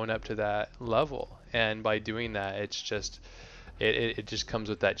got to own up to that level. And by doing that, it's just, it just comes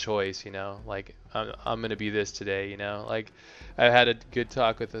with that choice, you know, like I'm going to be this today, you know, like I had a good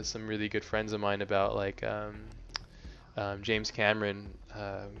talk with some really good friends of mine about like, James Cameron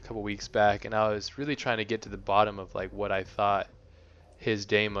a couple weeks back, and I was really trying to get to the bottom of like what I thought his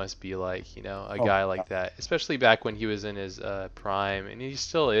day must be like, you know, a oh guy my like God. that, especially back when he was in his prime, and he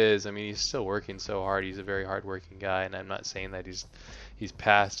still is. I mean, he's still working so hard. He's a very hardworking guy, and I'm not saying that he's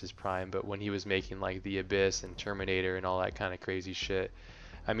past his prime, but when he was making like The Abyss and Terminator and all that kind of crazy shit,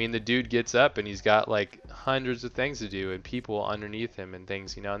 I mean, the dude gets up and he's got like hundreds of things to do and people underneath him and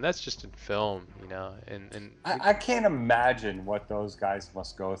things, you know, and that's just in film, you know, and I can't imagine what those guys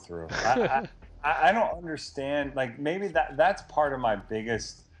must go through. I don't understand. Like, maybe that's part of my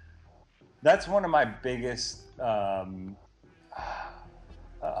biggest. That's one of my biggest, uh,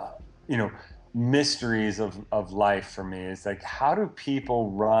 you know, mysteries of life for me, is like, how do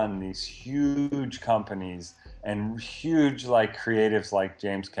people run these huge companies and huge, like, creatives like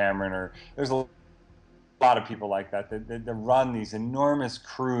James Cameron, or there's a lot of people like that run these enormous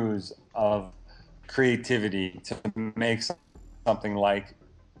crews of creativity to make something like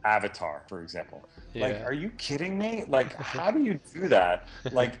Avatar, for example. Like, yeah. are you kidding me? Like, how do you do that?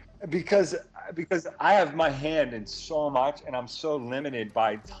 Like, because because I have my hand in so much, and I'm so limited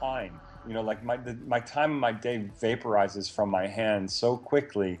by time. Like my time in my day vaporizes from my hand so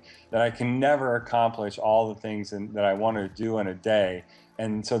quickly that I can never accomplish all the things that I want to do in a day.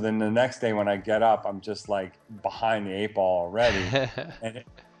 And so then the next day when I get up, I'm just like behind the eight ball already, and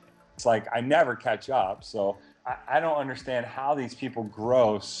it's like I never catch up. So I don't understand how these people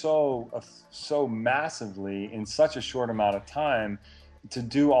grow so massively in such a short amount of time to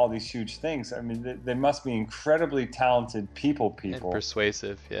do all these huge things. I mean, they must be incredibly talented And people.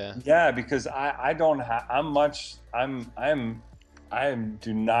 persuasive, yeah. Yeah, because I don't have. I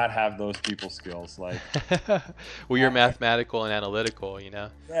do not have those people skills. Like, Well, you're I, mathematical and analytical, you know.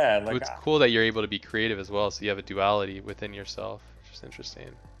 yeah, It's cool that you're able to be creative as well, so you have a duality within yourself, which is interesting.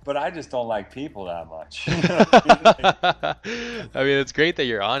 but I just don't like people that much. I mean, it's great that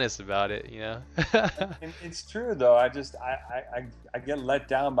you're honest about it, you know. And it's true though. I get let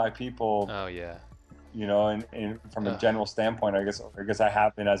down by people, Oh yeah. and from a Ugh. general standpoint, I guess I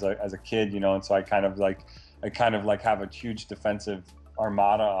have been as a kid, and so I kind of like have a huge defensive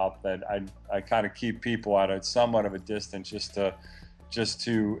armada up that I kind of keep people at a somewhat of a distance, just to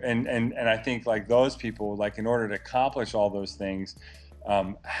and I think, like, those people, like, in order to accomplish all those things,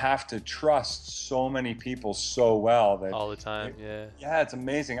 have to trust so many people so well that All the time, yeah. yeah, it's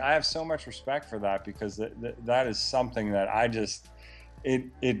amazing. I have so much respect for that, because that is something that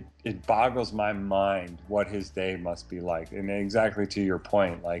it boggles my mind what his day must be like. And exactly to your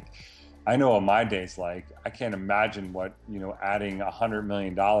point, like I know what my day's like. I can't imagine what, adding $100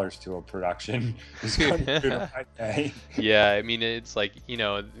 million to a production is going to do to my day. Yeah, I mean, it's like,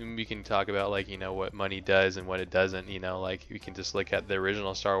 we can talk about like, what money does and what it doesn't, like we can just look at the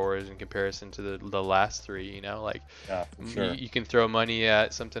original Star Wars in comparison to the last three, like Yeah, for you, sure. you can throw money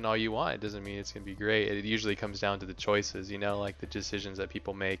at something all you want. It doesn't mean it's going to be great. It usually comes down to the choices, like the decisions that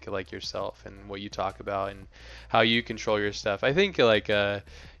people make, like yourself and what you talk about and how you control your stuff. I think like,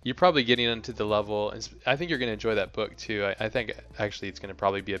 you're probably getting into the level, and I think you're going to enjoy that book too. I think actually it's going to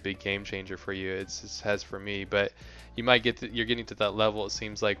probably be a big game changer for you. It has for me, but you might you're getting to that level, it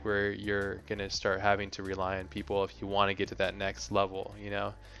seems like, where you're going to start having to rely on people if you want to get to that next level,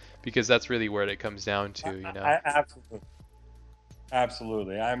 because that's really where it comes down to, Absolutely,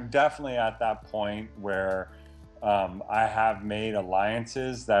 absolutely. I'm definitely at that point where I have made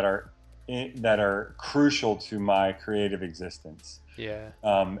alliances that are crucial to my creative existence. Yeah.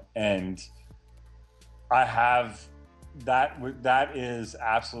 And I have that is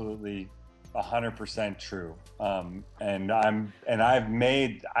absolutely 100% true. I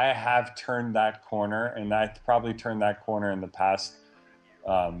have turned that corner, and I probably turned that corner in the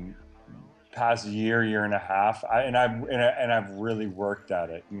um, past year and a half. I've really worked at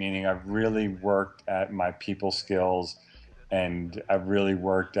it. Meaning, I've really worked at my people skills, and I've really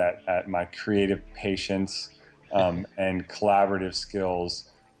worked at my creative patience, and collaborative skills,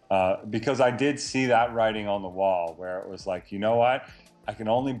 because I did see that writing on the wall where it was like, you know what, I can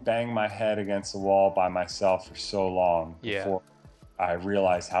only bang my head against the wall by myself for so long Yeah. before I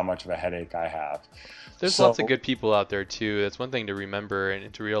realize how much of a headache I have. There's lots of So good people out there too. That's one thing to remember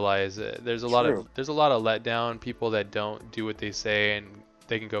and to realize. true. There's a lot of letdown people that don't do what they say, and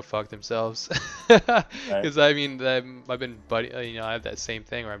they can go fuck themselves. Right. Because I mean, I've been I have that same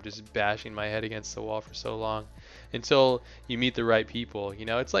thing where I'm just bashing my head against the wall for so long until you meet the right people.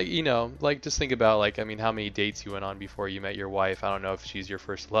 It's like, like just think about, like, I mean, how many dates you went on before you met your wife. I don't know if she's your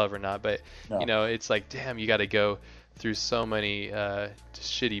first love or not, but No. it's like, damn, you got to go through so many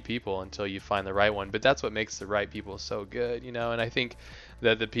just shitty people until you find the right one. But that's what makes the right people so good, And I think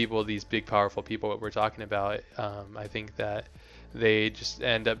that the people, these big, powerful people, what we're talking about, I think that they just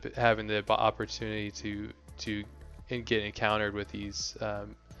end up having the opportunity to get encountered with these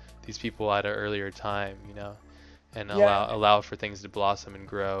people at an earlier time, and Yeah. allow for things to blossom and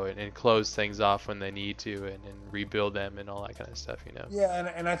grow and close things off when they need to and rebuild them and all that kind of stuff.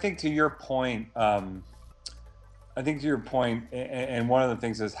 Yeah. And I think to your point, and one of the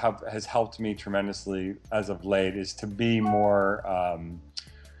things that has helped me tremendously as of late is to be more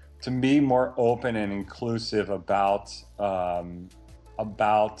open and inclusive about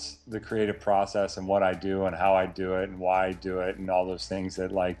the creative process and what I do and how I do it and why I do it and all those things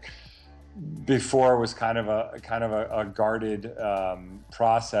that, like, before was kind of a guarded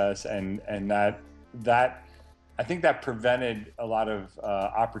process, and that I think that prevented a lot of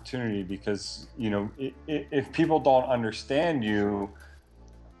opportunity, because if people don't understand you,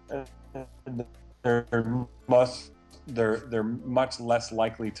 uh, they're must they're much less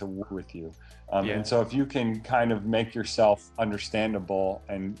likely to work with you. Yeah. And so if you can kind of make yourself understandable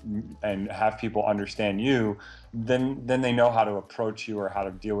and have people understand you, then they know how to approach you or how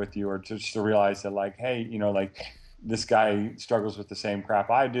to deal with you, or just to realize that, like, hey, like, this guy struggles with the same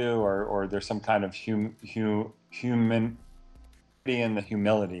crap I do, or there's some kind of humanity and the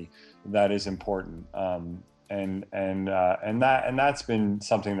humility that is important. And that's been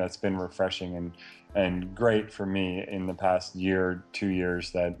something that's been refreshing and great for me in the past year, 2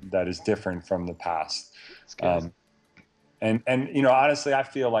 years, that is different from the past. It's good. Um, and honestly, I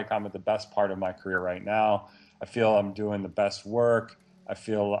feel like I'm at the best part of my career right now. I feel I'm doing the best work. I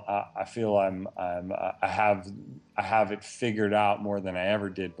feel I have it figured out more than I ever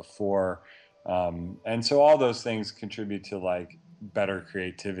did before. And so all those things contribute to, like, better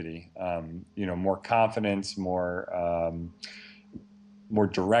creativity, more confidence, more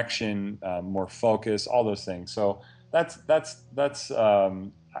direction, more focus, all those things. So that's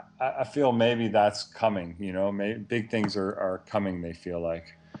I feel maybe that's coming. Big things are coming. They feel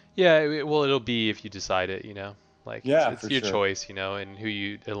like. Yeah, well, it'll be if you decide it, like Yeah, it's for your sure. choice, and who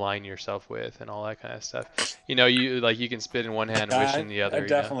you align yourself with and all that kind of stuff. You can spit in one hand and wish Yeah, in the I other.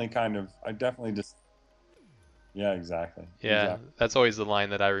 definitely I definitely just. Yeah, exactly, Yeah, exactly. that's always the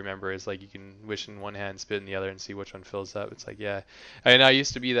line that I remember is like you can wish in one hand, spit in the other, and see which one fills up. It's like, yeah. And I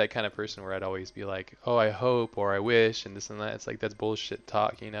used to be that kind of person where I'd always be like, oh, I hope or I wish and this and that. It's like that's bullshit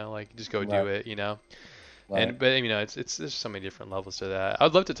talk, like just go do Right, it. Right. But you know, it's there's so many different levels to that.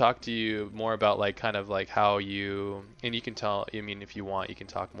 I'd love to talk to you more about like kind of like how you, and you can tell, I mean, if you want, you can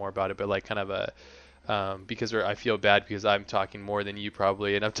talk more about it, but like kind of a because I feel bad because I'm talking more than you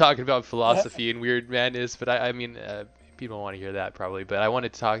probably, and I'm talking about philosophy and weird madness. But I mean, people want to hear that probably. But I want to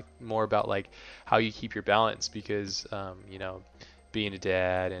talk more about like how you keep your balance because, you know, being a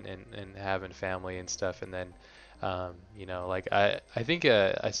dad and having family and stuff, and then, you know, like I think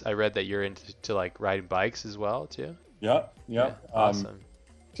I read that you're into like riding bikes as well too. Yep. Yeah, Yep. awesome.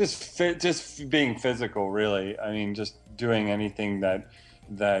 Just being physical, really. I mean, just doing anything that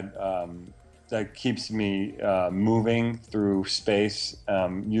that keeps me moving through space,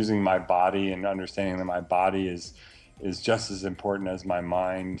 using my body and understanding that my body is just as important as my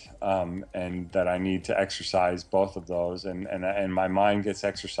mind, and that I need to exercise both of those. And my mind gets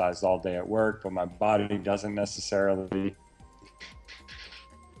exercised all day at work, but my body doesn't necessarily.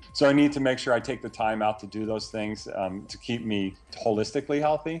 So I need to make sure I take the time out to do those things, to keep me holistically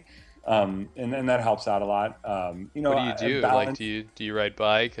healthy, and that helps out a lot. You know, What do you do? Like, balance. do you ride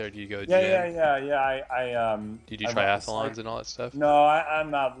bike or do you go Yeah, gym? yeah, yeah, yeah. Do you do I run a triathlons and all that stuff? No, I'm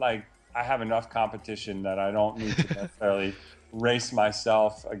not like I have enough competition that I don't need to necessarily race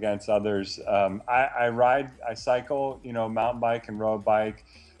myself against others. I cycle, you know, mountain bike and road bike.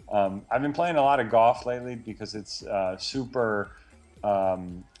 I've been playing a lot of golf lately because it's super.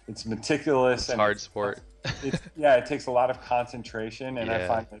 It's meticulous It's and hard sport. yeah, it takes a lot of concentration, and I Yeah.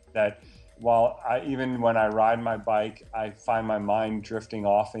 find that while even when I ride my bike, I find my mind drifting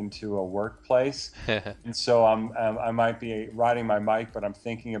off into a workplace, and so I might be riding my bike, but I'm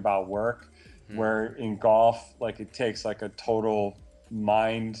thinking about work. Hmm. Where in golf, like it takes like a total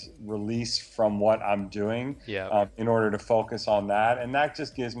mind release from what I'm doing, Yeah. in order to focus on that, and that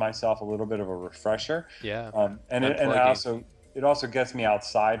just gives myself a little bit of a refresher. Yeah. And Unplugging. it also gets me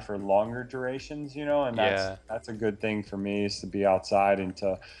outside for longer durations, you know, and Yeah. that's a good thing for me, is to be outside and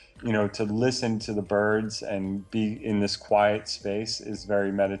to, you know, to listen to the birds and be in this quiet space is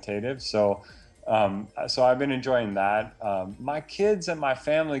very meditative. So I've been enjoying that. My kids and my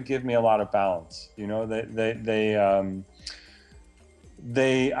family give me a lot of balance. You know,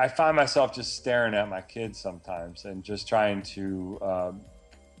 I find myself just staring at my kids sometimes and just trying to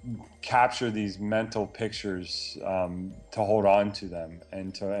capture these mental pictures, to hold on to them,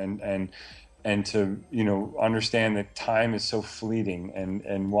 and to, you know, understand that time is so fleeting,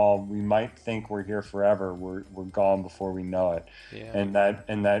 and while we might think we're here forever, we're gone before we know it. Yeah.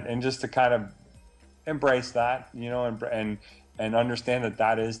 And just to kind of embrace that, you know, and understand that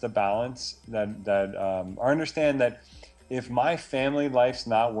that is the balance, or understand that if my family life's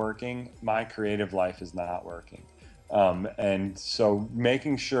not working, my creative life is not working. And so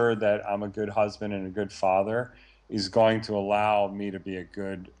making sure that I'm a good husband and a good father is going to allow me to be a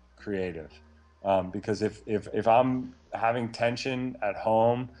good creative. Because if I'm having tension at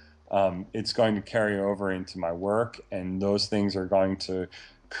home, it's going to carry over into my work, and those things are going to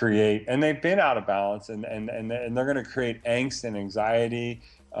create, and they've been out of balance, and they're going to create angst and anxiety,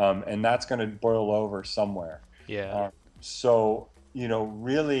 and that's going to boil over somewhere. Yeah. So, you know,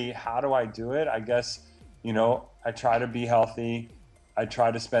 really, how do I do it? I guess, you know, I try to be healthy. I try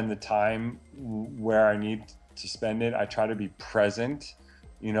to spend the time where I need to spend it. I try to be present,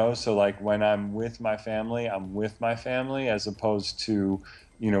 you know, so like when I'm with my family, I'm with my family, as opposed to,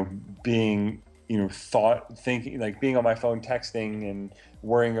 you know, being, you know, thinking, like being on my phone texting and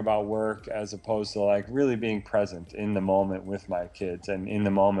worrying about work, as opposed to like really being present in the moment with my kids and in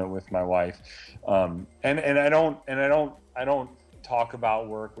the moment with my wife. And I don't talk about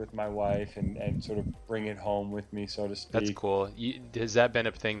work with my wife and sort of bring it home with me, so to That's speak. cool. Has that been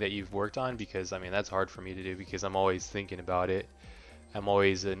a thing that you've worked on? Because I mean, that's hard for me to do because I'm always thinking about it. I'm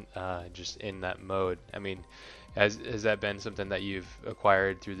always in just in that mode. I mean, has that been something that you've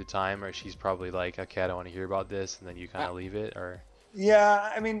acquired through the time, or she's probably like, okay, I don't want to hear about this, and then you kind of leave it, or? Yeah,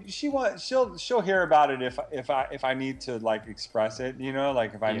 I mean, she'll hear about it if I need to like express it, you know,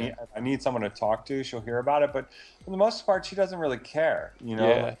 like Yeah. if I need someone to talk to, she'll hear about it. But for the most part, she doesn't really care, you know.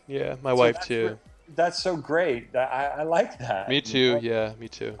 Yeah, yeah, my So wife too. that's so great. I like that. Me You too. know? Yeah, me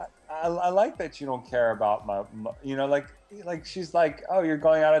too. I like that you don't care about my, you know, like she's like, oh, you're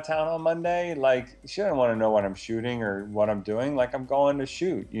going out of town on Monday. Like she doesn't want to know what I'm shooting or what I'm doing. Like I'm going to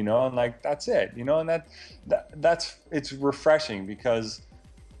shoot, you know, and like that's it, you know, and that's it's refreshing because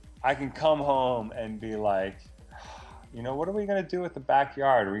I can come home and be like, you know, what are we gonna do with the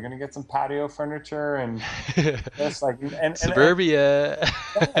backyard? Are we gonna get some patio furniture and it's like and Suburbia.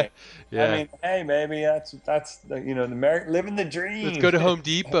 right. I Yeah. mean, hey, baby, that's the, you know, living the Let's dream. go to Home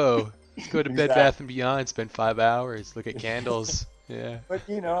Depot. Let's go to Bed Exactly. Bath and Beyond. Spend 5 hours. Look at candles. Yeah. But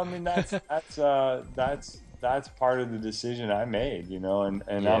I mean, that's part of the decision I made, and I'm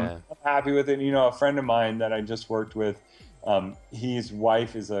Yeah. happy with it. A friend of mine that I just worked with, his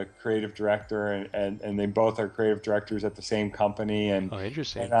wife is a creative director, and they both are creative directors at the same company, and Oh,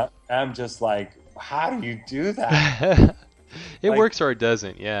 interesting. I'm just like, how do you do that? It Like, works or it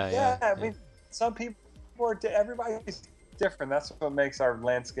doesn't. Yeah, yeah, yeah, I yeah. mean, some people everybody's different. That's what makes our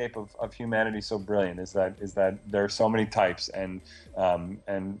landscape of humanity so brilliant. Is that there are so many types and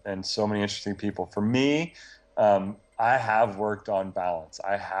so many interesting people. For me, I have worked on balance.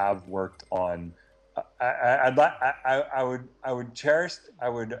 I have worked on. I would cherish. I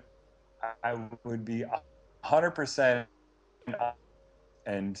would be 100%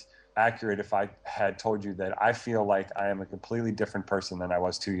 and accurate if I had told you that I feel like I am a completely different person than I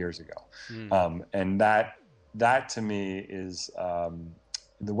was 2 years ago. Mm. And that to me is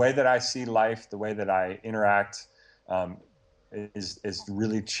the way that I see life, the way that I interact, um, is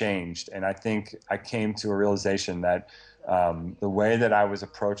really changed. And I think I came to a realization that the way that I was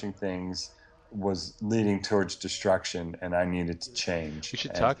approaching things was leading towards destruction, and I needed to change. We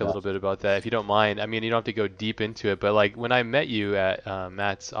should And talk a little bit about that if you don't mind. I mean, you don't have to go deep into it, but like when I met you at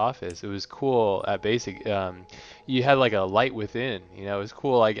Matt's office, it was cool at Basic. You had like a light within, it was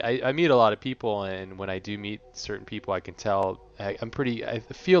cool. Like I meet a lot of people, and when I do meet certain people, I can tell I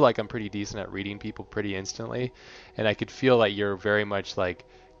feel like I'm pretty decent at reading people pretty instantly, and I could feel like you're very much like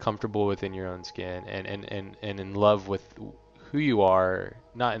comfortable within your own skin and in love with who you are,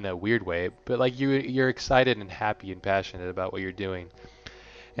 not in a weird way, but like you're excited and happy and passionate about what you're doing.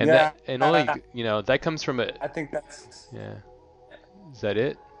 And yeah, only, that comes from a, I think that's yeah. Is that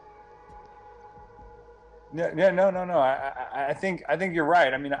it? yeah, yeah, no, no, no. I think you're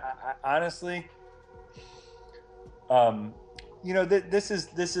right. I mean, honestly, um, this is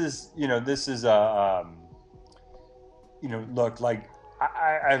look, like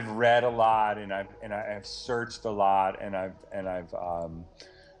I've read a lot, and I've searched a lot, and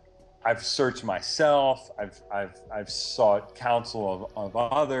I've searched myself. I've sought counsel of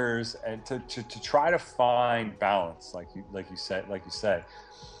others, and to try to find balance, like you said.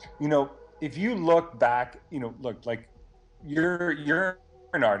 You know, if you look back, look, like you're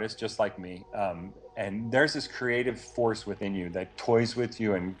an artist just like me, and there's this creative force within you that toys with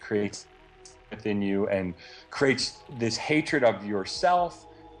you and creates within you and creates this hatred of yourself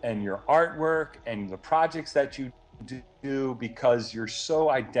and your artwork and the projects that you do because you're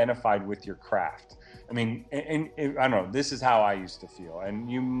so identified with your craft. I mean, and I don't know, this is how I used to feel,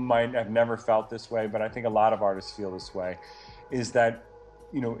 and you might have never felt this way, but I think a lot of artists feel this way, is that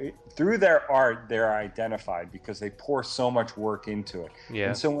through their art they're identified because they pour so much work into it. Yeah.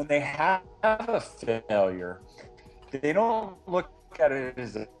 And so when they have a failure, they don't look at it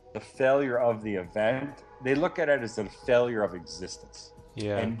as the failure of the event. They look at it as the failure of existence.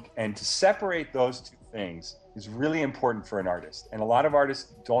 Yeah. And to separate those two things is really important for an artist. And a lot of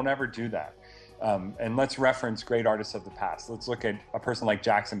artists don't ever do that. And let's reference great artists of the past. Let's look at a person like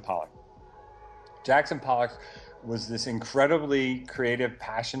Jackson Pollock. Jackson Pollock was this incredibly creative,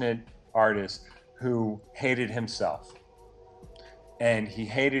 passionate artist who hated himself. And he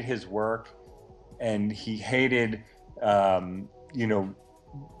hated his work, and he hated,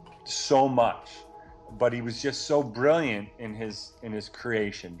 so much. But he was just so brilliant in his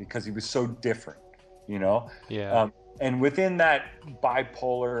creation because he was so different, you know. Yeah. And within that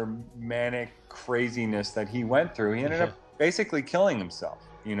bipolar, manic craziness that he went through, he ended up basically killing himself.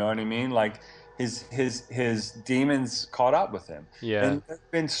 You know what I mean? Like his demons caught up with him. Yeah. And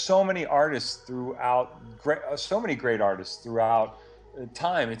there've been so many artists throughout, so many great artists throughout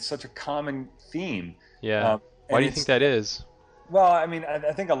time. It's such a common theme. Yeah. Why do you think that is? Well, I mean,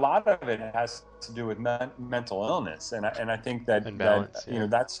 I think a lot of it has to do with mental illness, and I think that Balance,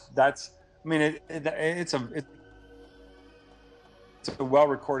 that that's. I mean, it's a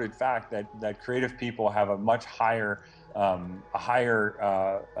well-recorded fact that creative people have a much higher are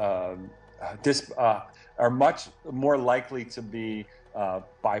much more likely to be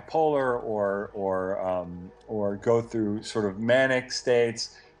bipolar or go through sort of manic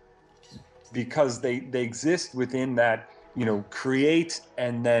states because they exist within that, create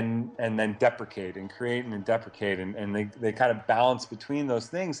and then deprecate, and create and then deprecate, and they kind of balance between those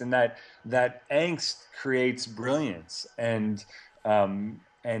things, and that angst creates brilliance. And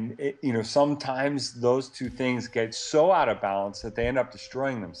sometimes those two things get so out of balance that they end up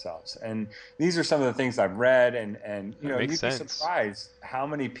destroying themselves. And these are some of the things I've read, and you'd be surprised how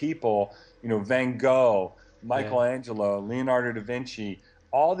many people, Van Gogh, Michelangelo, Leonardo da Vinci,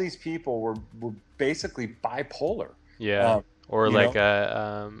 all these people were basically bipolar. Yeah. Or like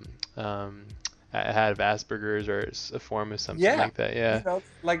had Asperger's or a form of something Yeah, like that. Yeah.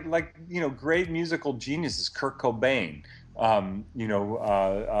 like great musical geniuses, Kurt Cobain, Jimi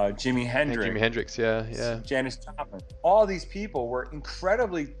Yeah, Jimi Hendrix, Hendrix. Yeah, yeah, Janis Joplin. All these people were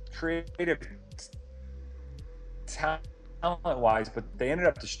incredibly creative, talent-wise, but they ended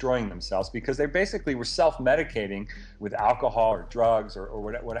up destroying themselves because they basically were self-medicating with alcohol or drugs or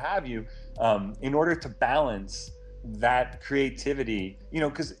what have you, in order to balance that creativity.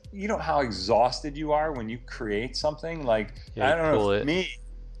 Because you know how exhausted you are when you create something. Like, yeah. I You don't know, pull for it. me,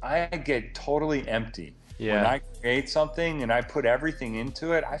 I get totally empty when Yeah, I create something and I put everything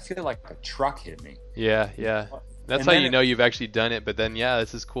into it. I feel like a truck hit me. yeah, yeah. That's And how then you know you've actually done it. But then, yeah,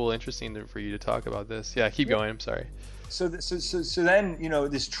 this is cool, interesting for you to talk about this. Yeah, keep yeah, going. I'm sorry. so then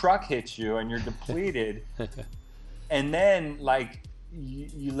this truck hits you and you're depleted, and then like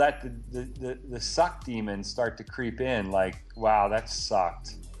you let the suck demons start to creep in, like, wow, that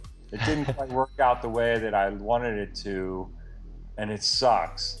sucked, it didn't quite work out the way that I wanted it to, and it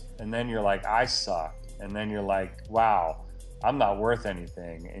sucks. And then you're like, I suck. And then you're like, wow, I'm not worth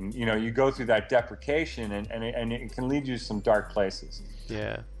anything. And you go through that deprecation, and it can lead you to some dark places.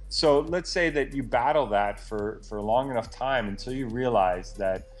 Yeah, So let's say that you battle that for a long enough time until you realize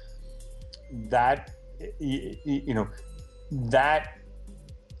that you know that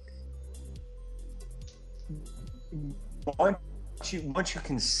once you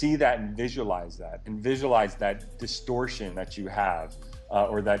can see that and visualize that distortion that you have,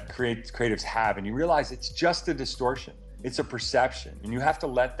 or that creatives have, and you realize it's just a distortion, it's a perception, and you have to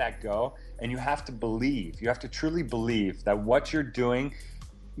let that go, and you have to truly believe that what you're doing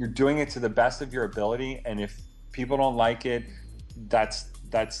it to the best of your ability. And if people don't like it, that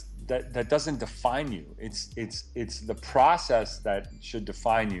doesn't define you. It's the process that should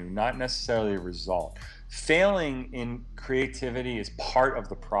define you, not necessarily a result. Failing in creativity is part of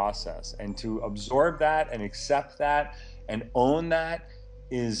the process, and to absorb that and accept that and own that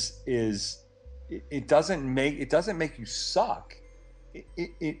it doesn't make you suck.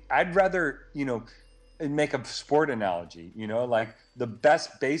 I'd rather make a sport analogy. Like the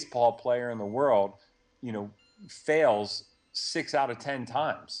best baseball player in the world, fails 6 out of 10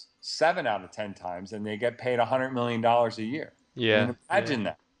 times, 7 out of 10 times, and they get paid $100 million a year. I yeah, mean, yeah, imagine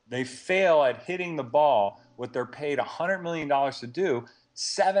that. They fail at hitting the ball, what they're paid $100 million to do,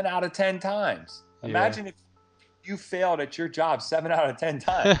 7 out of 10 times. yeah. Imagine if you failed at your job 7 out of 10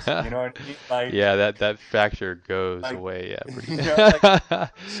 times. You know what I mean? Yeah, that factor goes Like, away. Yeah, pretty.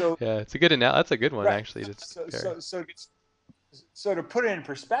 like, so, Yeah, it's a good that's a good one right. actually to So, compare. so, so, so to put it in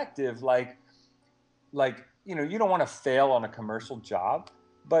perspective, you don't want to fail on a commercial job,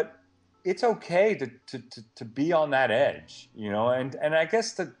 but it's okay to be on that edge, and I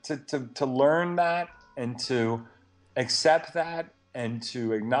guess to learn that, and to accept that, and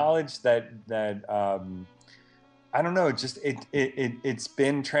to acknowledge that I don't know, it's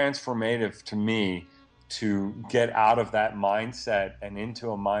been transformative to me to get out of that mindset and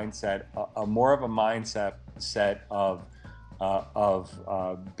into a mindset, a more of a mindset set of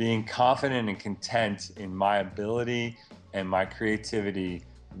being confident and content in my ability and my creativity,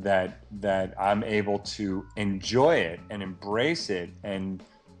 that I'm able to enjoy it and embrace it and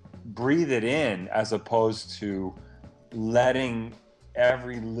breathe it in, as opposed to letting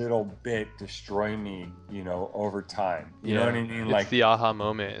every little bit destroy me, over time. You know what Yeah, I mean? it's Like, the aha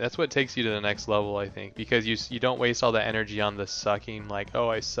moment. That's what takes you to the next level, I think, because you don't waste all the energy on the sucking, like, oh,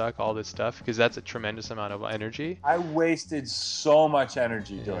 I suck, all this stuff, because that's a tremendous amount of energy. I wasted so much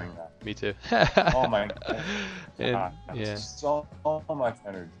energy Yeah, doing that. me too. Oh my And God, yeah, so much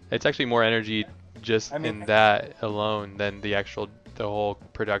energy. it's actually more energy just I mean, in that alone than the whole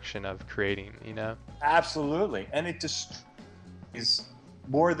production of creating. absolutely. And it just is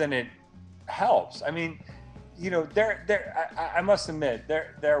more than it helps. I mean, I must admit,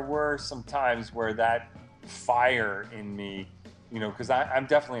 there were some times where that fire in me, because I'm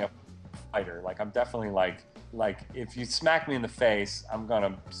definitely a fighter. Like, I'm definitely like if you smack me in the face, I'm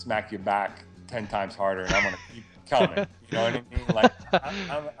gonna smack you back 10 times harder, and I'm gonna keep coming. You know what I mean? Like,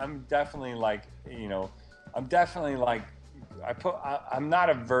 I'm definitely like, I'm definitely like, I'm not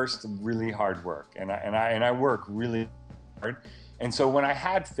averse to really hard work, and I work really hard. And so when I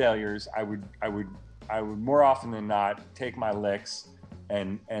had failures, I would more often than not take my licks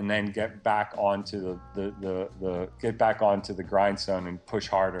and then get back onto the grindstone and push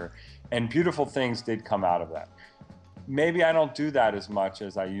harder. And beautiful things did come out of that. Maybe I don't do that as much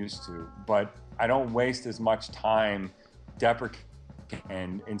as I used to, but I don't waste as much time deprecating.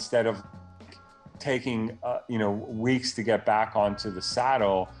 And instead of taking weeks to get back onto the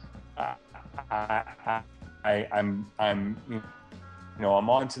saddle, I'm I'm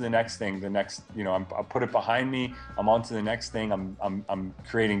on to the next thing. The next, I'll put it behind me. I'm on to the next thing. I'm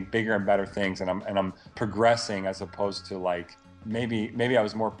creating bigger and better things, and I'm progressing, as opposed to like maybe I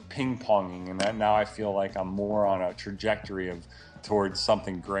was more ping ponging, and that now I feel like I'm more on a trajectory of towards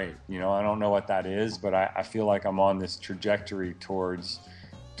something great. I don't know what that is, but I feel like I'm on this trajectory towards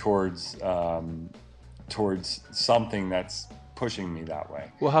something that's pushing me that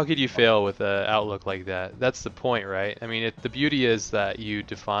way. Well, how could you fail with an outlook like that? That's the point, right? I mean, the beauty is that you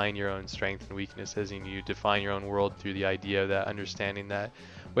define your own strengths and weaknesses, and you define your own world through the idea of that, understanding that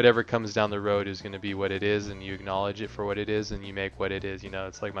whatever comes down the road is going to be what it is, and you acknowledge it for what it is, and you make what it is.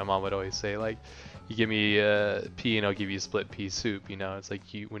 It's like my mom would always say, like, you give me pea and I'll give you split pea soup. It's like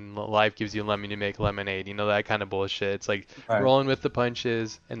when life gives you lemon, you make lemonade. That kind of bullshit. It's like rolling with the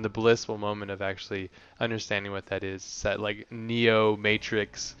punches, and the blissful moment of actually understanding what that is. That like Neo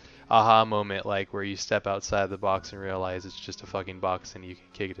Matrix aha moment, like where you step outside the box and realize it's just a fucking box, and you can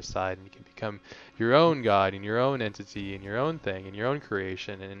kick it aside, and you can become your own god and your own entity and your own thing and your own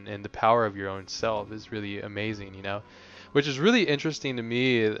creation, and the power of your own self is really amazing, which is really interesting to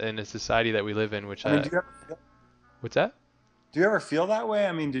me in a society that we live in, which do you ever feel, what's that? Do you ever feel that way?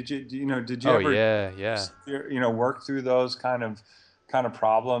 I mean, did you Oh, ever yeah. work through those kind of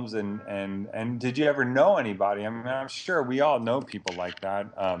problems, and did you ever know anybody? I mean, I'm sure we all know people like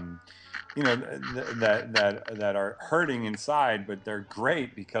that, that are hurting inside, but they're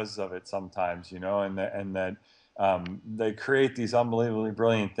great because of it sometimes, and that they create these unbelievably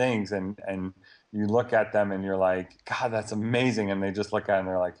brilliant things, and you look at them and you're like, God, that's amazing, and they just look at it and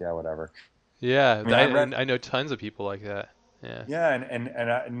they're like, yeah, whatever. Yeah, I mean, I know tons of people like that. Yeah.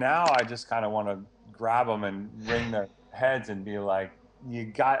 yeah, now I just kind of want to grab them and wring their heads and be like,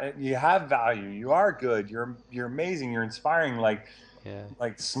 you have value, you are good, you're amazing, you're inspiring, Yeah.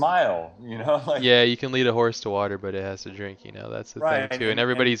 like smile, like Yeah, you can lead a horse to water, but it has to drink, that's the thing right, too. And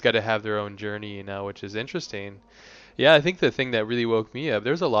everybody's got to have their own journey, which is interesting. Yeah, I think the thing that really woke me up,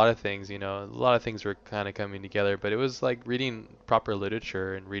 there's a lot of things, a lot of things were kind of coming together, but it was like reading proper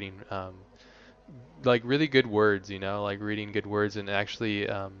literature and reading like really good words, like reading good words and actually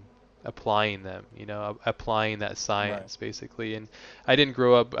applying them, applying that science right, basically. And I didn't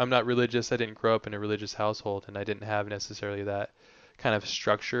grow up, I'm not religious, I didn't grow up in a religious household, and I didn't have necessarily that kind of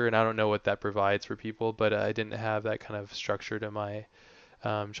structure, and I don't know what that provides for people, but I didn't have that kind of structure to my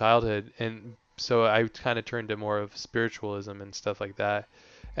childhood, and so I kind of turned to more of spiritualism and stuff like that.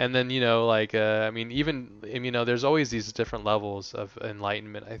 And then, like, I mean, there's always these different levels of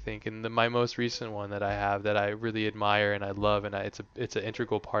enlightenment, I think. And my most recent one that I have that I really admire and I love, and it's an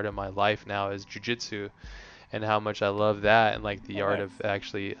integral part of my life now, is jujitsu, and how much I love that, and like the oh, art nice. of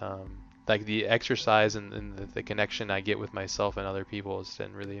actually, like the exercise and the connection I get with myself and other people has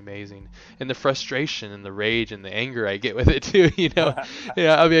been really amazing. And the frustration and the rage and the anger I get with it too,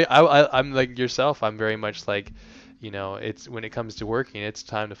 Yeah, I mean, I'm like yourself. I'm very much like, it's when it comes to working, it's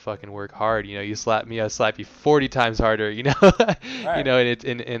time to fucking work hard. You slap me, I slap you 40 times harder. Right, And it's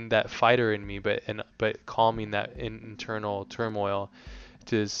in that fighter in me, but calming that internal turmoil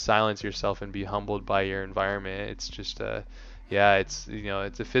to silence yourself and be humbled by your environment. It's just yeah, it's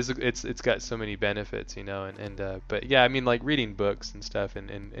a physical, it's got so many benefits, but yeah, I mean, like reading books and stuff,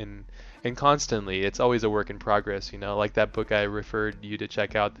 and constantly, it's always a work in progress, like that book I referred you to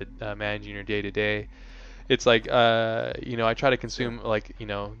check out, that Managing Your Day to Day. It's like, I try to sure, consume, like,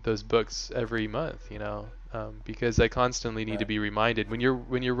 those books every month, because I constantly need to right, be reminded when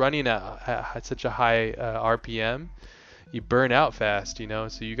you're running at such a high RPM, you burn out fast,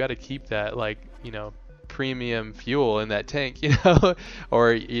 so you got to keep that, like, premium fuel in that tank,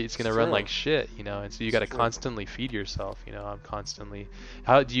 or it's it's gonna run like true, shit, and so you got it's to true. constantly feed yourself. I'm constantly.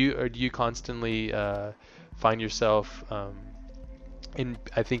 How do you constantly find yourself in?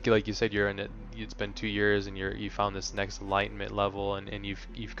 I think, like you said, you're in it. It's been 2 years, and you found this next enlightenment level, and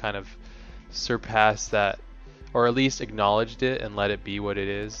you've kind of surpassed that, or at least acknowledged it and let it be what it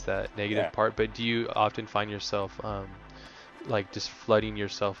is, that negative Yeah. part. But do you often find yourself like just flooding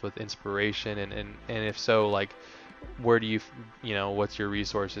yourself with inspiration, and if so, like where do what's your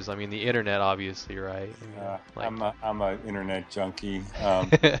resources? I mean, the internet, obviously, right? I mean, like I'm a internet junkie.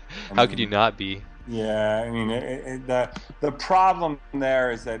 I how could you mean, not be? yeah, I mean, the problem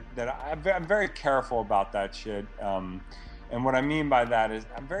there is that I'm very careful about that shit. And what I mean by that is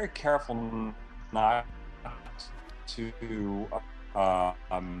I'm very careful not to uh,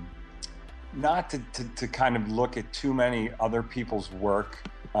 um, not to kind of look at too many other people's work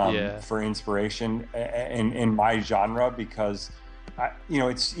Yeah, for inspiration in my genre, because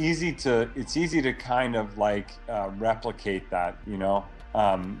it's easy to kind of like replicate that,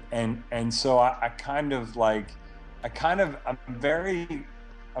 and so I kind of like I'm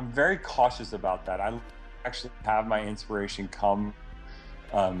very cautious about that. I actually have my inspiration come,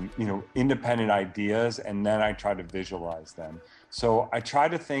 independent ideas, and then I try to visualize them. So I try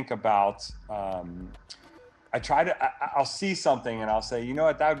to think about, I'll see something and I'll say, you know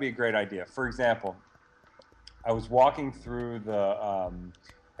what, that would be a great idea. For example, I was walking through the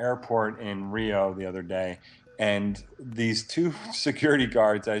airport in Rio the other day, and these two security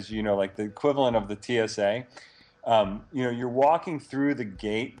guards, as you know, like the equivalent of the TSA, you're walking through the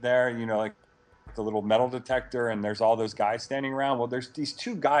gate there, like the little metal detector, and there's all those guys standing around. Well, there's these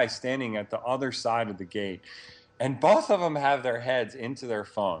two guys standing at the other side of the gate, and both of them have their heads into their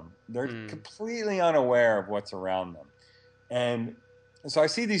phone. They're completely unaware of what's around them. And so I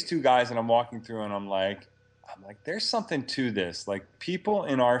see these two guys and I'm walking through and I'm like, there's something to this. Like, people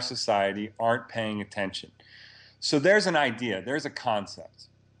in our society aren't paying attention. So there's an idea, there's a concept.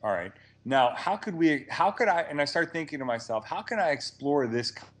 All right. Now, how could I, and I start thinking to myself, how can I explore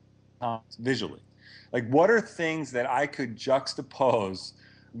this visually? Like, what are things that I could juxtapose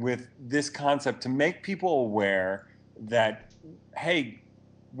with this concept to make people aware that, hey,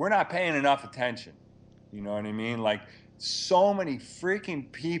 we're not paying enough attention. You know what I mean? Like, so many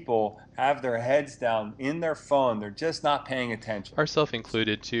freaking people have their heads down in their phone. They're just not paying attention. Ourself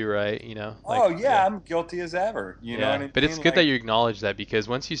included too, right? I'm guilty as ever. You know what I mean? But it's good that you acknowledge that, because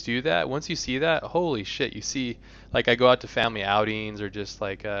once you see that, holy shit, you see, like, I go out to family outings or just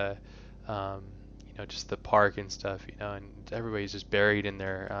like just the park and stuff, and everybody's just buried in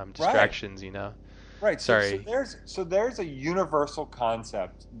their distractions, Right. Sorry. So there's a universal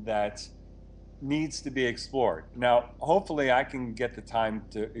concept that needs to be explored. Now, hopefully I can get the time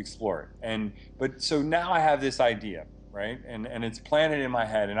to explore it. But so now I have this idea, right? And it's planted in my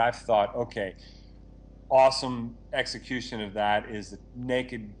head, and I've thought, okay, awesome execution of that is a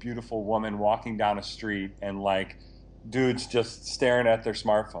naked, beautiful woman walking down a street and like dudes just staring at their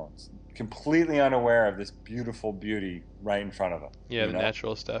smartphones, completely unaware of this beautiful beauty right in front of them. Yeah, the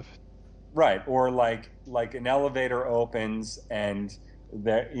natural stuff. Right. Or like an elevator opens and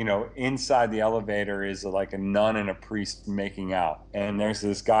that, inside the elevator is like a nun and a priest making out, and there's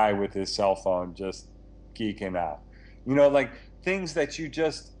this guy with his cell phone just geeking out, like things that you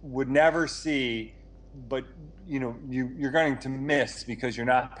just would never see, but you're going to miss because you're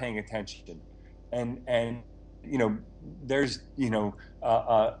not paying attention. And there's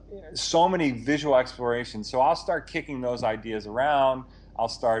so many visual explorations. So I'll start kicking those ideas around. I'll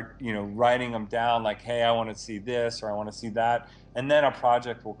start writing them down, like, hey, I want to see this or I want to see that, and then a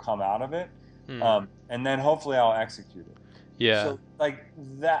project will come out of it. And then hopefully I'll execute it. So like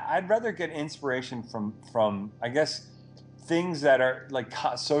that, I'd rather get inspiration from I guess things that are like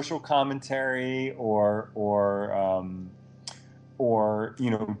social commentary or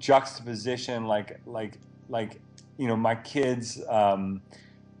juxtaposition, like my kids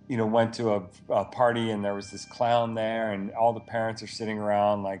went to a party and there was this clown there, and all the parents are sitting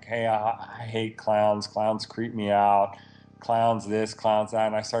around like, hey, I hate clowns creep me out, clowns this, clowns that.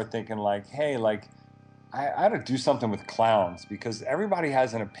 And I start thinking like, hey, like I ought to do something with clowns, because everybody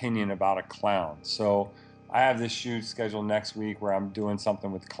has an opinion about a clown. So I have this shoot scheduled next week where I'm doing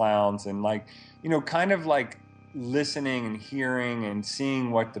something with clowns, and like, kind of like listening and hearing and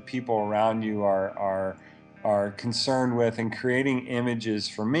seeing what the people around you are concerned with, and creating images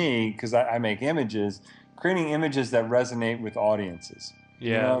for me, because I make images, creating images that resonate with audiences.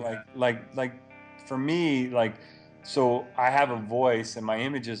 Like for me, like, so I have a voice and my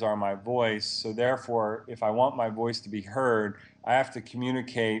images are my voice. So therefore, if I want my voice to be heard, I have to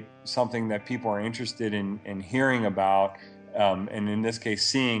communicate something that people are interested in hearing about, and in this case,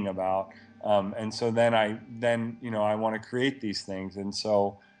 seeing about. And so then I want to create these things. And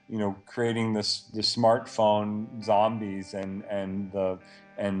so, creating the smartphone zombies and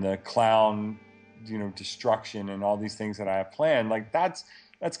the clown, destruction and all these things that I have planned, like that's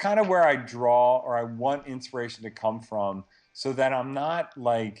kind of where I draw, or I want inspiration to come from, so that I'm not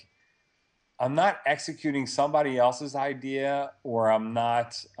executing somebody else's idea, or I'm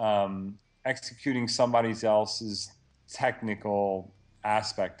not executing somebody else's technical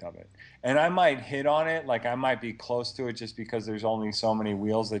aspect of it. And I might hit on it, like I might be close to it, just because there's only so many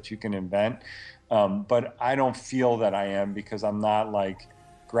wheels that you can invent. But I don't feel that I am, because I'm not like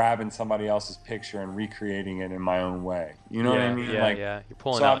grabbing somebody else's picture and recreating it in my own way. You know what I mean? You're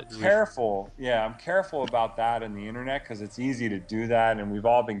pulling so out. I'm careful. Yeah, I'm careful about that in the internet, because it's easy to do that, and we've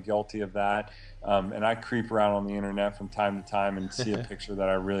all been guilty of that. And I creep around on the internet from time to time and see a picture that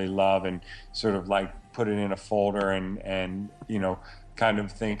I really love, and sort of like put it in a folder and kind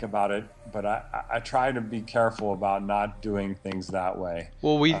of think about it, but I try to be careful about not doing things that way.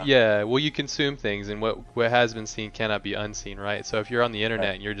 Well, you consume things, and what has been seen cannot be unseen, right? So if you're on the Right.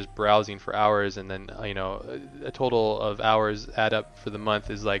 internet and you're just browsing for hours, and then a total of hours add up for the month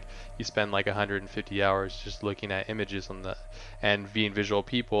is like you spend like 150 hours just looking at images on the and being visual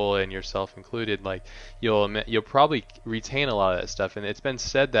people, and yourself included, like you'll probably retain a lot of that stuff. And it's been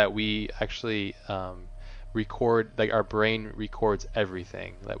said that we actually record, like our brain records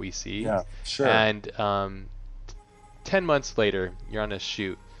everything that we see, Yeah, sure. and 10 months later, you're on a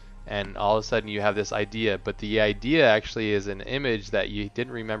shoot, and all of a sudden you have this idea, but the idea actually is an image that you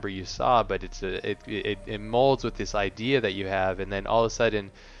didn't remember you saw, but it molds with this idea that you have, and then all of a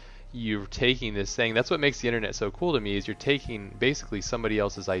sudden you're taking this thing. That's what makes the internet so cool to me, is you're taking basically somebody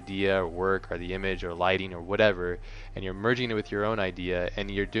else's idea or work or the image or lighting or whatever, and you're merging it with your own idea, and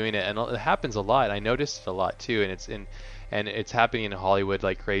you're doing it. And it happens a lot. I noticed it a lot too, and it's happening in Hollywood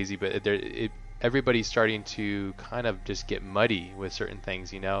like crazy, but everybody's starting to kind of just get muddy with certain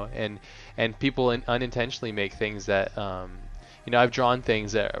things, and people unintentionally make things that I've drawn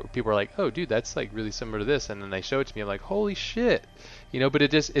things that people are like, oh dude, that's like really similar to this, and then they show it to me, I'm like, holy shit, but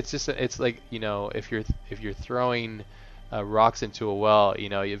it's like, if you're throwing rocks into a well,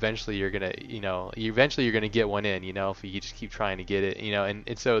 eventually you're gonna get one in, if you just keep trying to get it,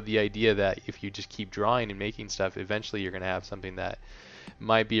 and so the idea that if you just keep drawing and making stuff, eventually you're gonna have something that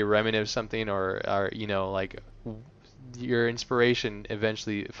might be a remnant of something, or like your inspiration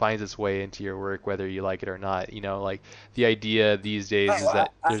eventually finds its way into your work, whether you like it or not. Like the idea these days is Oh,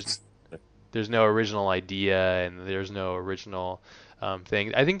 that there's no original idea, and there's no original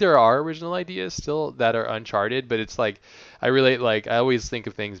thing. I think there are original ideas still that are uncharted, but it's like I always think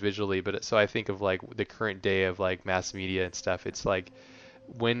of things visually, but so I think of like the current day of like mass media and stuff. It's like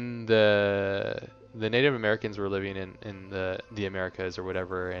when the Native Americans were living in the Americas or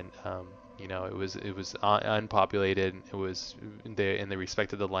whatever, and it was unpopulated. It was they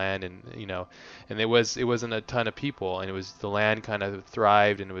respected the land, and and it wasn't a ton of people, and the land kind of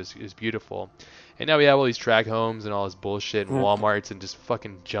thrived, and it was beautiful. And now we have all these tract homes and all this bullshit and Walmarts and just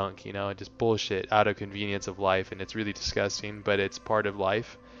fucking junk, just bullshit out of convenience of life, and it's really disgusting, but it's part of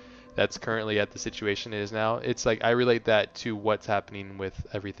life. That's currently at the situation it is now. It's like I relate that to what's happening with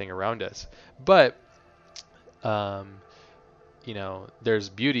everything around us. But um, there's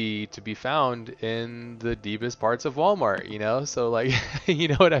beauty to be found in the deepest parts of Walmart, So like, you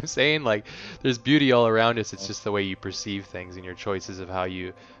know what I'm saying? Like, there's beauty all around us. It's just the way you perceive things and your choices of how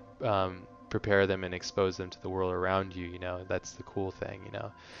you prepare them and expose them to the world around you. That's the cool thing.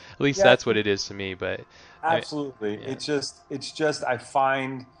 At least Yeah, that's what it is to me. But absolutely. yeah, It's just I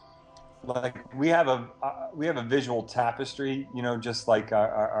find like we have a visual tapestry, just like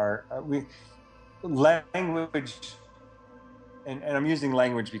our we language, and I'm using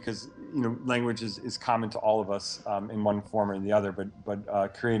language because language is common to all of us in one form or the other,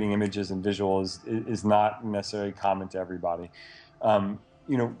 but creating images and visual is not necessarily common to everybody. Um,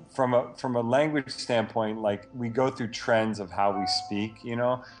 from a language standpoint, like we go through trends of how we speak.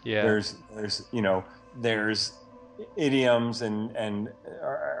 yeah, There's idioms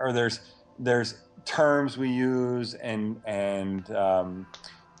or there's terms we use and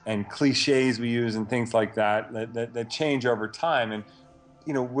cliches we use and things like that change over time. And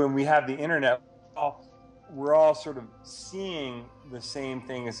when we have the internet, we're all sort of seeing the same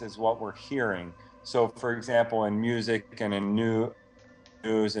thing as what we're hearing. So for example, in music and in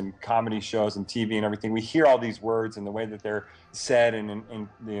news and comedy shows and TV and everything, we hear all these words and the way that they're said, and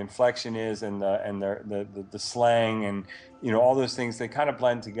the inflection is, and the slang, and all those things, they kind of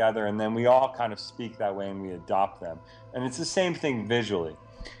blend together, and then we all kind of speak that way and we adopt them. And it's the same thing visually.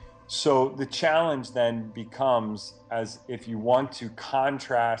 So the challenge then becomes, as if you want to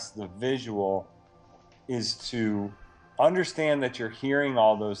contrast the visual, is to understand that you're hearing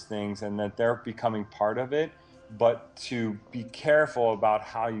all those things and that they're becoming part of it, but to be careful about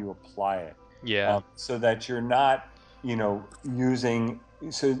how you apply it, yeah, so that you're not, using,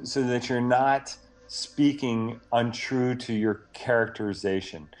 so that you're not speaking untrue to your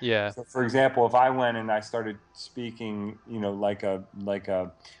characterization. yeah. So, for example, if I went and I started speaking, like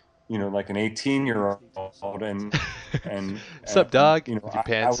an 18-year-old, What's up, dog? With your I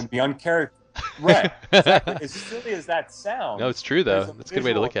pants. would be uncharacteristic. Right, exactly. As silly as that No, sounds, it's true though. there's a That's a good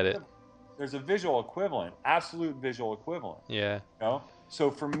way to visual look at it. equivalent. There's a visual equivalent, absolute visual equivalent. Yeah.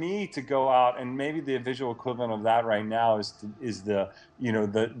 So for me to go out, and maybe the visual equivalent of that right now is the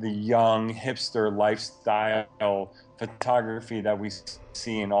young hipster lifestyle photography that we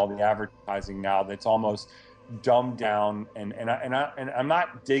see in all the advertising now. That's almost dumbed down, and I'm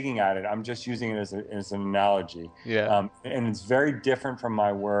not digging at it. I'm just using it as an analogy. Yeah. And it's very different from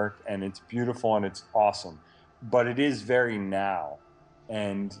my work, and it's beautiful and it's awesome, but it is very now,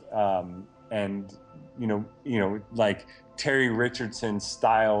 and like Terry Richardson's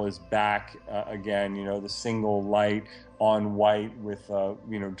style is back again. The single light on white with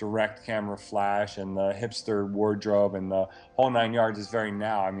direct camera flash and the hipster wardrobe and the whole 9 yards is very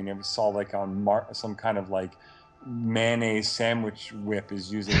now. I mean, I saw like on some kind of like mayonnaise sandwich whip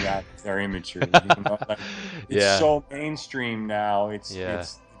is using that as their imagery. Like, it's so mainstream now. It's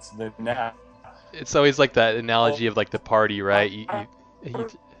the now. It's always like that analogy of like the party, right? You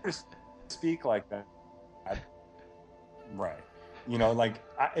speak like that. Right. Like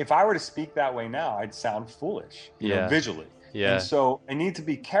if I were to speak that way now, I'd sound foolish, visually. Yeah. And so I need to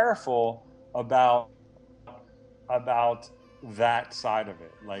be careful about that side of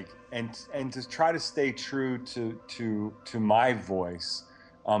it, like, and to try to stay true to my voice.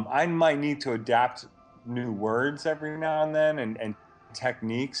 I might need to adapt new words every now and then and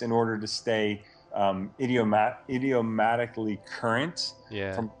techniques in order to stay idiomatically current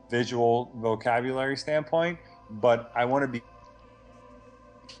from visual vocabulary standpoint. But I want to be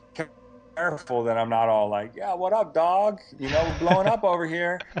careful that I'm not all like, yeah, what up, dog? We're blowing up over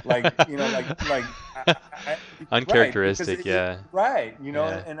here. Like, uncharacteristic, right.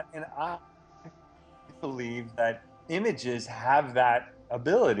 And I believe that images have that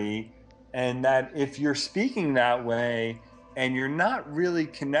ability, and that if you're speaking that way and you're not really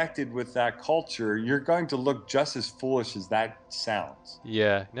connected with that culture, you're going to look just as foolish as that sounds.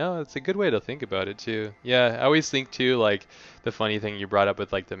 Yeah, no, it's a good way to think about it too. Yeah, I always think too, like the funny thing you brought up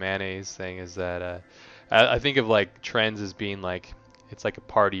with like the mayonnaise thing is that I think of like trends as being like, it's like a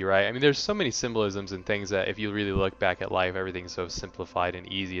party, right? I mean, there's so many symbolisms and things that if you really look back at life, everything's so simplified and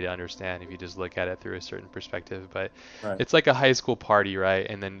easy to understand if you just look at it through a certain perspective. But It's like a high school party, right?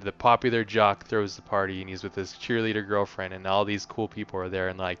 And then the popular jock throws the party and he's with his cheerleader girlfriend and all these cool people are there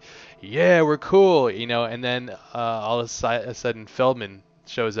and like, yeah, we're cool, and then all of a sudden Feldman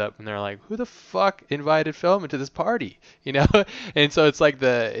shows up and they're like, who the fuck invited Feldman to this party? And so it's like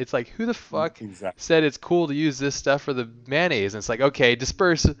who the fuck said it's cool to use this stuff for the mayonnaise? And it's like, okay,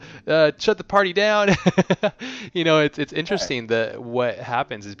 disperse, shut the party down. It's interesting that what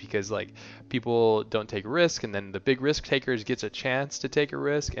happens is because like people don't take risk, and then the big risk takers gets a chance to take a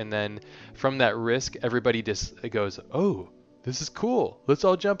risk, and then from that risk everybody just goes, oh, this is cool, let's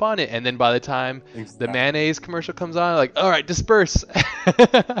all jump on it. And then by the time the mayonnaise commercial comes on, like, all right, disperse.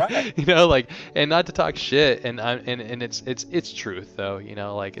 Right. And not to talk shit, and it's truth though,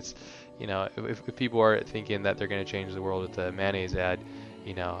 like it's, if people are thinking that they're going to change the world with the mayonnaise ad,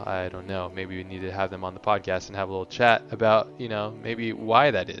 I don't know, maybe we need to have them on the podcast and have a little chat about, maybe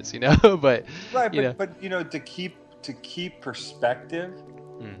why that is, but right, but to keep perspective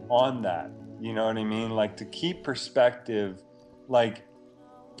on that, you know what I mean? Like, to keep perspective, like,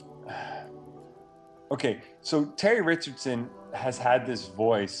 okay, so Terry Richardson has had this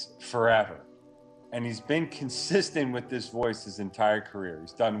voice forever, and he's been consistent with this voice his entire career.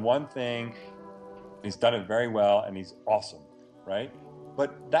 He's done one thing, he's done it very well, and he's awesome, right?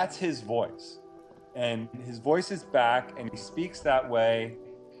 But that's his voice, and his voice is back, and he speaks that way,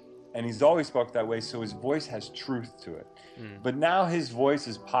 and he's always spoke that way, so his voice has truth to it. But now his voice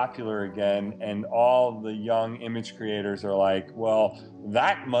is popular again, and all the young image creators are like, well,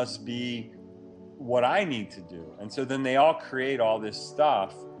 that must be what I need to do. And so then they all create all this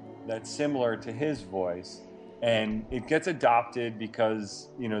stuff that's similar to his voice, and it gets adopted because,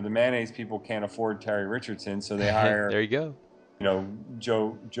 the mayonnaise people can't afford Terry Richardson, so they hire there you go,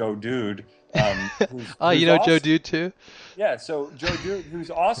 Joe Dude. Who's awesome. Joe Dude too? Yeah, so Joe Dude,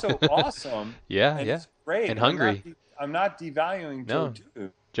 who's also awesome. Yeah, and yeah. It's great. And hungry. I'm not devaluing Joe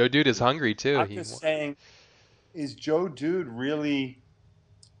Dude. Joe Dude is hungry too. I'm just saying, is Joe Dude really,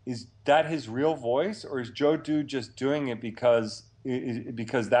 is that his real voice, or is Joe Dude just doing it because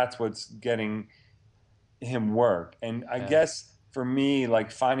that's what's getting him work? And I guess for me,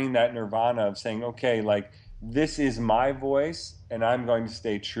 like, finding that nirvana of saying, okay, like, this is my voice and I'm going to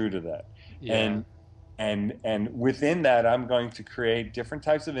stay true to that. Yeah. And within that, I'm going to create different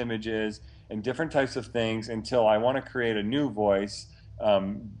types of images and different types of things until I want to create a new voice,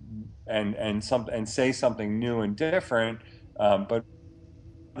 and say something new and different. But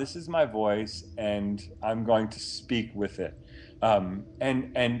this is my voice, and I'm going to speak with it.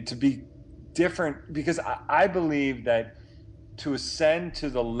 And to be different, because I believe that to ascend to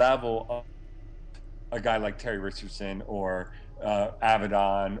the level of a guy like Terry Richardson or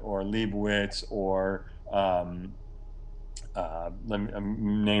Avedon or Leibowitz or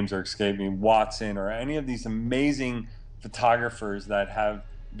names are escaping me, Watson, or any of these amazing photographers that have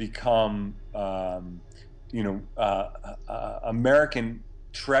become, American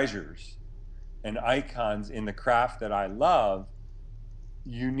treasures and icons in the craft that I love.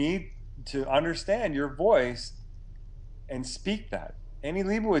 You need to understand your voice and speak that. Annie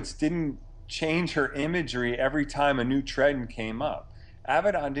Leibovitz didn't change her imagery every time a new trend came up.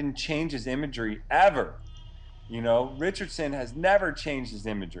 Avedon didn't change his imagery ever. Richardson has never changed his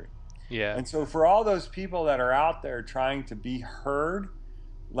imagery. Yeah. And so for all those people that are out there trying to be heard,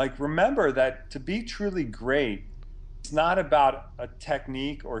 like, remember that to be truly great, it's not about a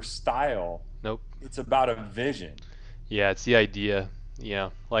technique or style. Nope. It's about a vision. Yeah, it's the idea.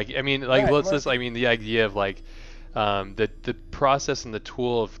 Like I mean, like Right. I mean, the idea of like the process and the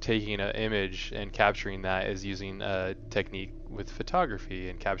tool of taking an image and capturing that is using a technique with photography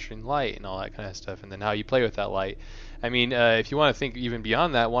and capturing light and all that kind of stuff, and then how you play with that light. I mean, if you want to think even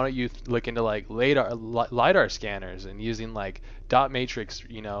beyond that, why don't you look into like lidar scanners and using like dot matrix?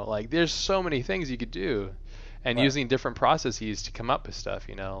 Like there's so many things you could do, and Right. using different processes to come up with stuff.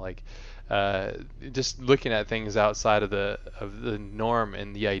 Like uh, just looking at things outside of the norm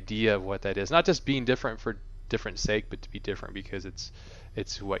and the idea of what that is, not just being different for different sake, but to be different because it's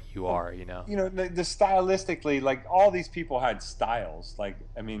what you Well, are. the stylistically, like, all these people had styles. Like,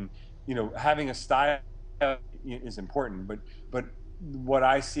 I mean, having a style is important, but what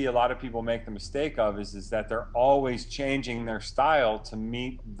I see a lot of people make the mistake of is that they're always changing their style to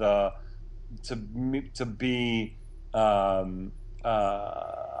meet to be um,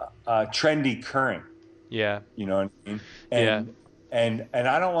 trendy current. Yeah. You know what I mean? Yeah. And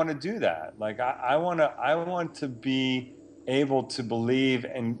I don't want to do that. Like, I want to be able to believe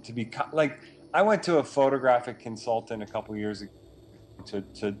and to be like, I went to a photographic consultant a couple years ago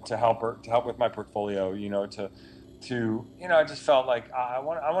to help with my portfolio. I just felt like I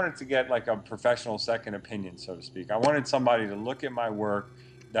wanted to get like a professional second opinion, so to speak. I wanted somebody to look at my work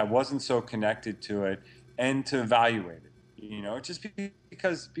that wasn't so connected to it and to evaluate it. Just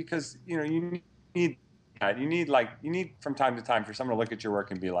because you need that. You need from time to time for someone to look at your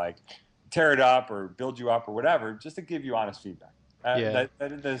work and be like, tear it up or build you up or whatever, just to give you honest feedback. Yeah.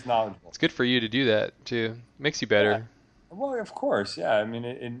 That is knowledgeable. It's good for you to do that too. Makes you Yeah. better. Well, of course, yeah. I mean,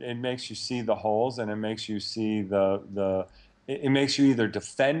 it makes you see the holes, and it makes you see it makes you either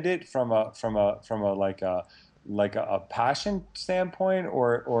defend it from a like a passion standpoint,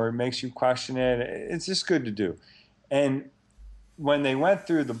 or it makes you question it. It's just good to do. And when they went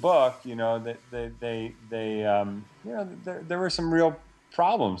through the book, there were some real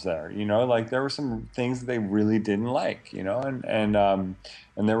problems there. Like, there were some things that they really didn't like. And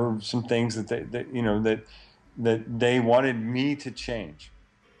there were some things that they wanted me to change.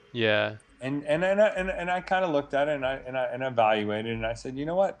 Yeah. And I kind of looked at it, and evaluated, and I said, you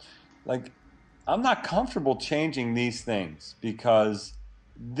know what, like, I'm not comfortable changing these things because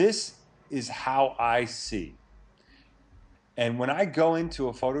this is how I see. And when I go into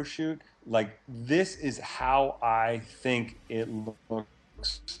a photo shoot, like, this is how I think it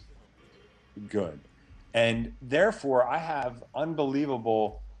looks good. And therefore, I have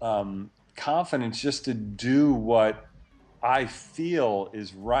unbelievable confidence just to do what I feel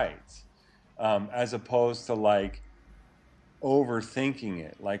is right, as opposed to like overthinking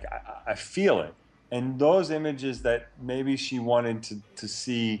it. Like, I feel it. And those images that maybe she wanted to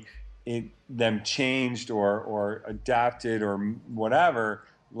see them changed or adapted or whatever,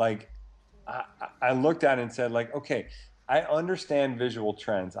 like, I looked at it and said, like, okay, I understand visual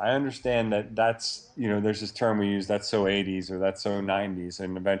trends. I understand there's this term we use, that's so 80s or that's so 90s,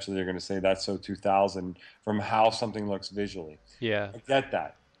 and eventually they're going to say that's so 2000, from how something looks visually. Yeah. I get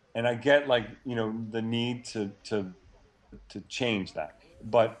that. And I get, like, the need to change that.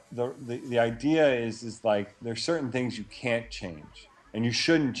 But the idea is like, there's certain things you can't change and you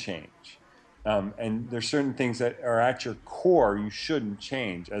shouldn't change. And there's certain things that are at your core you shouldn't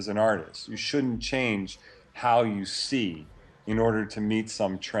change as an artist. You shouldn't change how you see in order to meet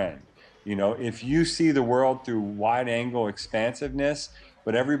some trend. If you see the world through wide angle expansiveness,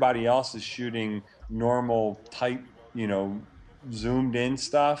 but everybody else is shooting normal, tight, zoomed in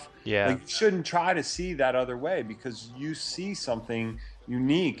stuff, Yeah. like, you shouldn't try to see that other way, because you see something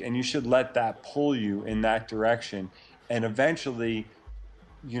unique and you should let that pull you in that direction. And eventually,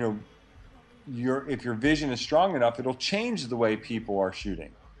 you know, if your vision is strong enough, it'll change the way people are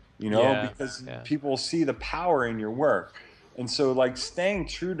shooting, Yeah. because Yeah. people see the power in your work. And so, like, staying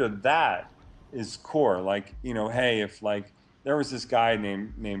true to that is core. Like, hey, if, like, there was this guy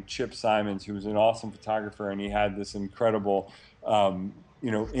named Chip Simons, who was an awesome photographer, and he had this incredible,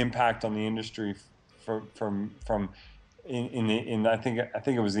 impact on the industry from in I think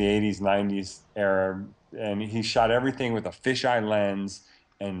it was the 80s, 90s era, and he shot everything with a fisheye lens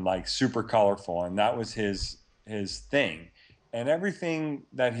and like super colorful, and that was his thing. And everything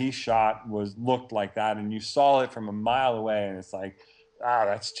that he shot was looked like that, and you saw it from a mile away, and it's like, ah,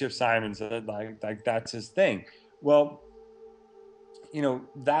 that's Chip Simons, like that's his thing. Well,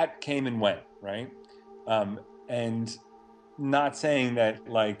 that came and went, right? And not saying that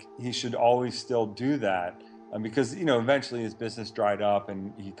like he should always still do that, because eventually his business dried up,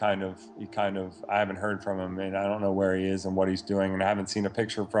 and he kind of I haven't heard from him, and I don't know where he is and what he's doing, and I haven't seen a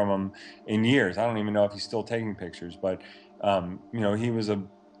picture from him in years. I don't even know if he's still taking pictures, but he was a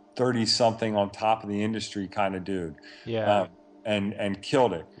 30 something on top of the industry kind of dude. Yeah. And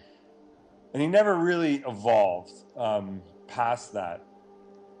killed it, and he never really evolved past that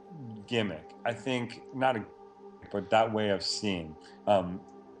gimmick. I think not a, but that way of seeing.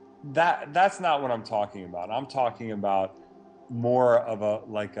 That's not what I'm talking about. I'm talking about more of a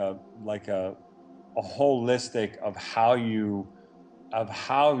holistic of how you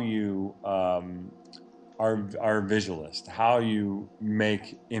are visualist, how you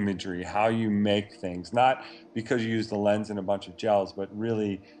make imagery, how you make things, not because you use the lens and a bunch of gels, but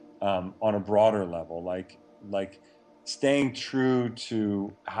really on a broader level, like staying true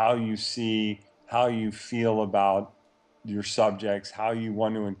to how you see, how you feel about your subjects, how you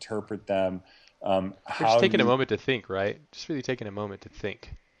want to interpret them, Or just how taking a you, moment to think, right? Just really taking a moment to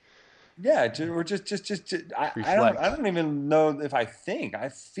think, yeah, or just I reflect. don't even know if I think, I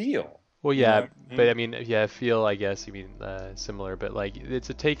feel, Well, you know yeah, what I but mean? I mean, yeah, feel, I guess you mean similar, but like it's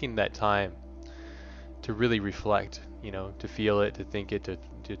a taking that time to really reflect, to feel it, to think it,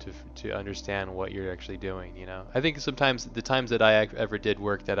 to understand what you're actually doing. I think sometimes the times that I ever did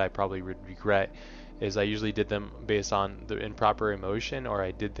work that I probably would regret is I usually did them based on the improper emotion, or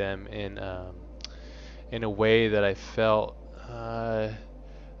I did them in a way that I felt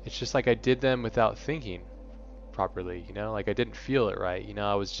it's just like I did them without thinking properly. Like I didn't feel it right.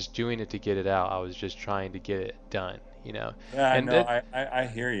 I was just doing it to get it out. I was just trying to get it done. Yeah, I And know. that, I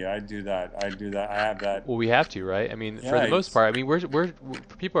hear you. I do that. I have that. well, we have to, right? I mean, for Yeah, the most part, I mean,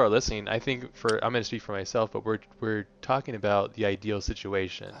 people are listening. I think I'm going to speak for myself, but we're talking about the ideal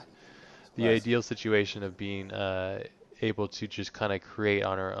situation, the right. ideal situation of being able to just kind of create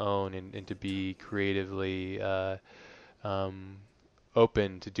on our own, and to be creatively um,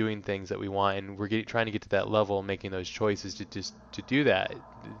 open to doing things that we want, and we're trying to get to that level, making those choices to do that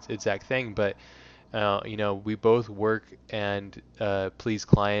exact thing. But we both work and please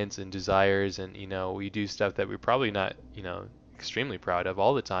clients and desires, and we do stuff that we're probably not extremely proud of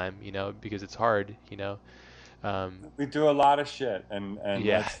all the time, because it's hard. Um, We do a lot of shit, and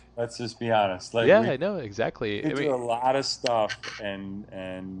yeah, let's just be honest. Like yeah, I know exactly. we I do mean, a lot of stuff,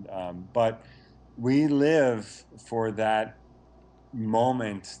 and but we live for that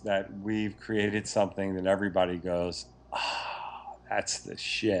moment that we've created something that everybody goes, ah, that's the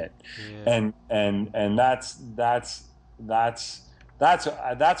shit, yeah, and that's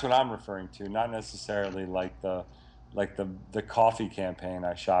what I'm referring to, not necessarily like the coffee campaign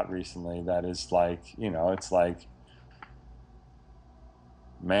I shot recently. That is like, it's like,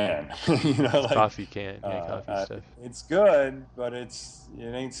 man, it's like coffee stuff. it's good, but it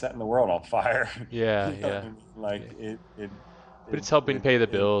ain't setting the world on fire. Yeah, You know what I yeah, mean? Like yeah. But it it's helping it pay the it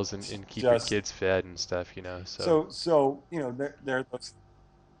bills, and keep your just kids fed and stuff. So so there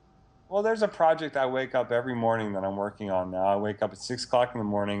well, there's a project I wake up every morning that I'm working on now. I wake up at 6 o'clock in the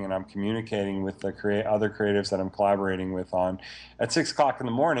morning, and I'm communicating with the other creatives that I'm collaborating with on at 6 o'clock in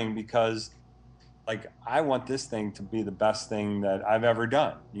the morning, because like I want this thing to be the best thing that I've ever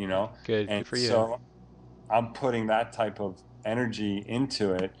done. good And for you. so I'm putting that type of energy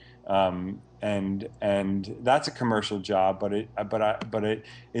into it, and that's a commercial job,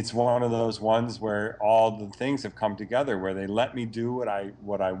 it's one of those ones where all the things have come together, where they let me do what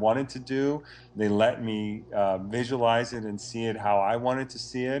I wanted to do. They let me visualize it and see it how I wanted to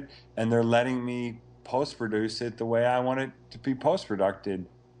see it, and they're letting me post produce it the way I want it to be post produced.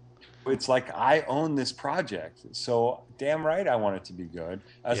 It's like I own this project, so damn right I want it to be good,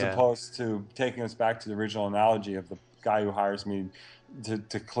 as Yeah, opposed to taking us back to the original analogy of the guy who hires me to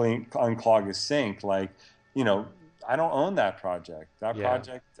clean unclog his sink. Like, you know I don't own that project. That yeah,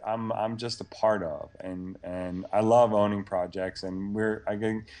 project I'm just a part of, and I love owning projects. And I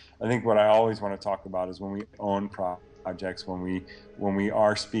think what I always want to talk about is when we own projects, when we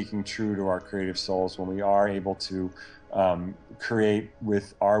are speaking true to our creative souls, when we are able to create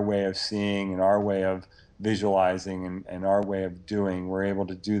with our way of seeing and our way of visualizing, and our way of doing. We're able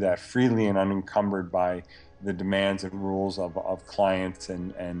to do that freely and unencumbered by the demands and rules of clients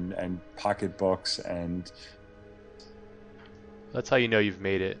and pocketbooks, and That's how you know you've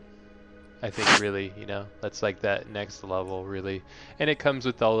made it. I think really, that's like that next level really. And it comes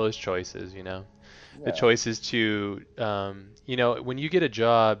with all those choices. The Yeah. choices to, when you get a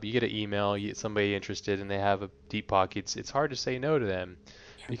job, you get an email, you get somebody interested and they have a deep pockets, it's hard to say no to them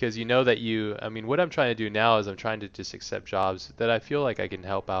because you know that I mean, what I'm trying to do now is I'm trying to just accept jobs that I feel like I can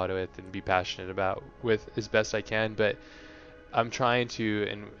help out with and be passionate about with as best I can, but I'm trying to,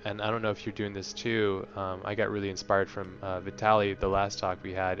 and I don't know if you're doing this too. I got really inspired from Vitali, the last talk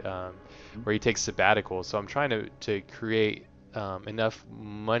we had, where he takes sabbatical. So I'm trying to create enough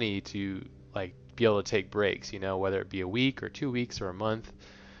money to like be able to take breaks, whether it be a week or 2 weeks or a month,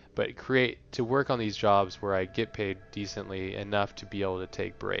 but create to work on these jobs where I get paid decently enough to be able to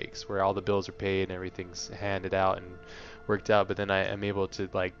take breaks, where all the bills are paid and everything's handed out and worked out, but then I am able to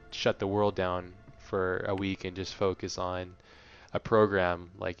like shut the world down for a week and just focus on a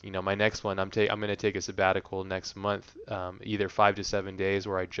program. Like, my next one, I'm going to take a sabbatical next month, either 5 to 7 days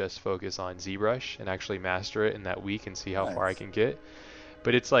where I just focus on ZBrush and actually master it in that week and see how far I Nice. can get.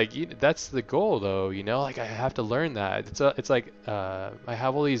 But it's like, that's the goal though, like I have to learn that. It's like, I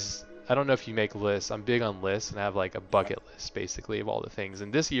have all these, I don't know if you make lists. I'm big on lists and I have like a Yeah. bucket list basically of all the things.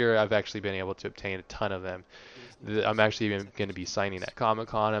 And this year I've actually been able to obtain a ton of them. I'm actually even going to be signing at Comic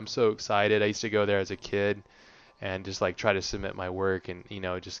Con. I'm so excited. I used to go there as a kid and just like try to submit my work and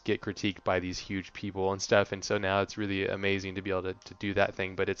just get critiqued by these huge people and stuff, and so now it's really amazing to be able to do that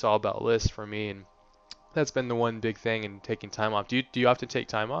thing, but it's all about lists for me, and that's been the one big thing in taking time off. Do you often take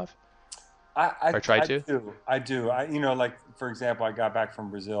time off or try I to? do. I do. Like for example, I got back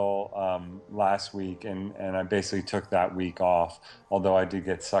from Brazil last week, and I basically took that week off. Although I did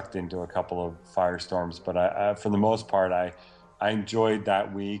get sucked into a couple of firestorms, but for the most part, I enjoyed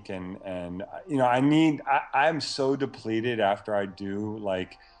that week, and I'm so depleted after I do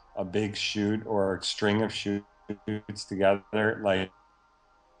like a big shoot or a string of shoots together, like.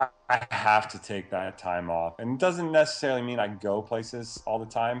 I have to take that time off, and it doesn't necessarily mean I go places all the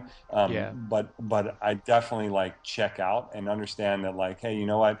time. Yeah, But I definitely like check out and understand that, like, hey, you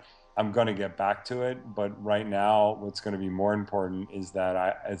know what? I'm going to get back to it, but right now, what's going to be more important is that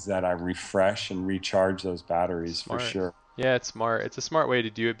I refresh and recharge those batteries for smart. sure. Yeah, it's smart. It's a smart way to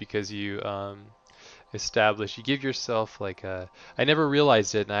do it because you give yourself like a, I never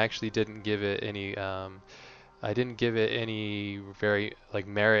realized it and I actually didn't give it any I didn't give it any very like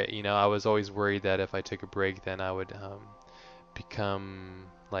merit. I was always worried that if I took a break, then I would become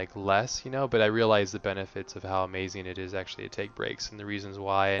like less, but I realized the benefits of how amazing it is actually to take breaks and the reasons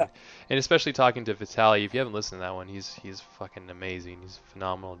why, and especially talking to Vitaly. If you haven't listened to that one, he's fucking amazing. He's a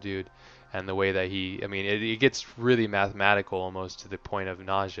phenomenal dude, and the way that I mean, it gets really mathematical almost to the point of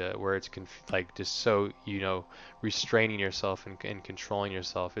nausea, where it's like just so restraining yourself and controlling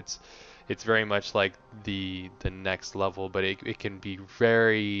yourself. It's very much like the next level, but it can be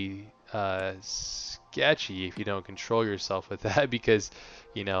very sketchy if you don't control yourself with that because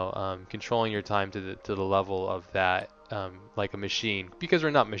controlling your time to the level of that, like a machine, because we're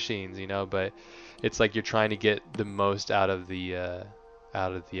not machines, but it's like you're trying to get the most out of the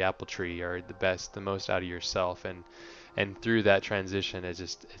apple tree, or the most out of yourself, and through that transition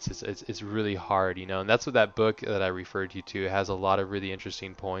it's really hard, and that's what that book that I referred you to has a lot of really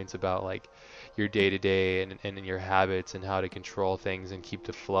interesting points about, like your day to day and your habits and how to control things and keep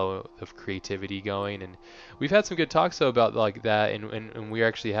the flow of creativity going. And we've had some good talks though about like that, and we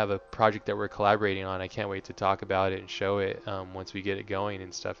actually have a project that we're collaborating on. I can't wait to talk about it and show it, once we get it going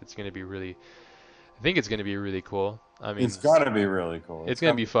and stuff. It's going to be really, I think it's going to be really cool. I It's mean, got to be really cool. it's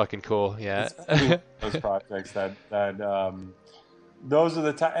going to be fucking cool. Yeah. It's gonna be one of those projects that those are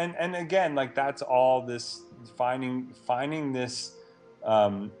the time, and again, like that's all this finding this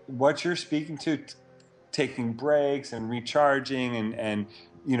what you're speaking to, taking breaks and recharging, and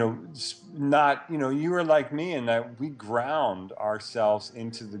not, you are like me in that we ground ourselves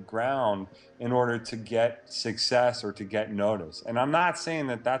into the ground in order to get success or to get notice. And I'm not saying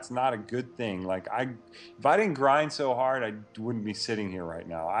that that's not a good thing. Like, if I didn't grind so hard, I wouldn't be sitting here right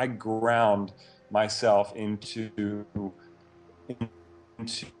now. I ground myself into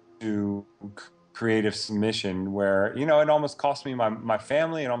creative submission, where it almost cost me my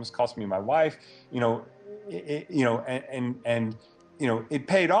family, it almost cost me my wife, you know and it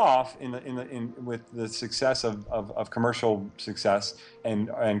paid off in with the success of commercial success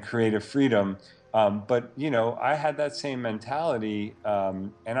and creative freedom. But I had that same mentality,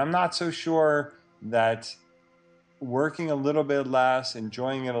 and I'm not so sure that working a little bit less,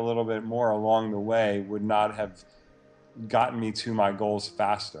 enjoying it a little bit more along the way, would not have gotten me to my goals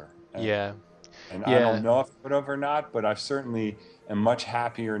faster. Yeah. And I don't Yeah. know if it would have or not, but I've certainly am much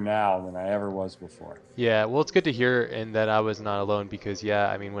happier now than I ever was before. Yeah, well, it's good to hear, and that I was not alone because, yeah,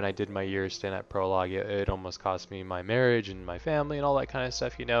 I mean, when I did my year stint at Prologue, it almost cost me my marriage and my family and all that kind of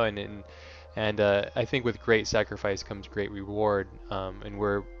stuff, you know. And I think with great sacrifice comes great reward, and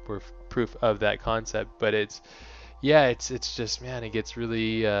we're proof of that concept. But yeah, it's just, man, it gets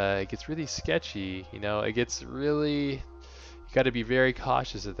really sketchy, you know. It gets really, you got to be very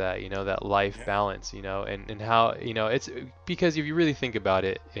cautious of that, you know, that life Yeah. balance, you know, and how, you know, it's because if you really think about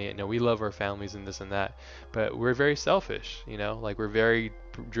it, you know, we love our families and this and that, but we're very selfish, you know, like we're very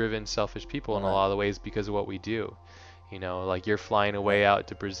driven, selfish people in a Right. lot of the ways because of what we do. You know, like you're flying away Right. out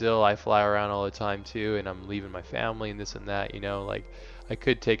to Brazil, I fly around all the time too, and I'm leaving my family and this and that, you know, like I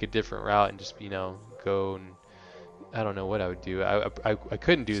could take a different route and just, you know, go and I don't know what I would do. I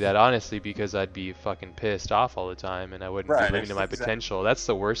couldn't do that honestly because I'd be fucking pissed off all the time and I wouldn't be Right. living to my Exactly. potential. That's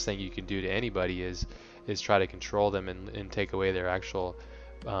the worst thing you can do to anybody is try to control them and take away their actual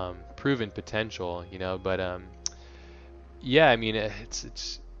proven potential, you know. But yeah, I mean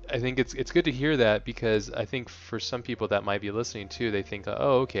it's I think it's good to hear that because I think for some people that might be listening too, they think,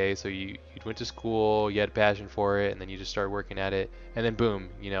 oh, okay, so you went to school, you had passion for it, and then you just started working at it, and then boom,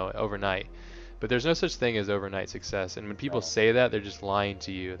 you know, overnight. But there's no such thing as overnight success. And when people No. say that, they're just lying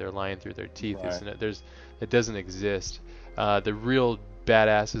to you. They're lying through their teeth. Right. It doesn't exist. The real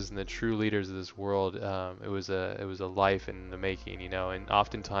badasses and the true leaders of this world, it was a life in the making, you know. And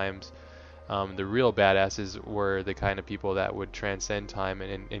oftentimes, the real badasses were the kind of people that would transcend time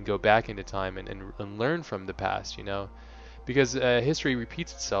and go back into time and learn from the past, you know, because history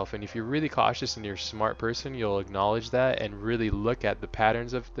repeats itself, and if you're really cautious and you're a smart person, you'll acknowledge that and really look at the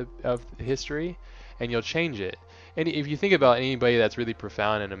patterns of history, and you'll change it. And if you think about anybody that's really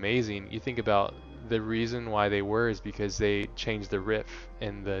profound and amazing, you think about the reason why they were is because they changed the riff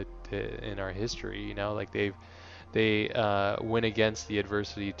in our history. You know, like they went against the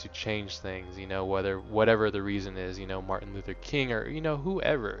adversity to change things. You know, whatever the reason is. You know, Martin Luther King or you know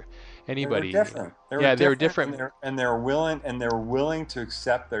whoever, They were anybody. different. They were Yeah, they were different, and different. they're willing to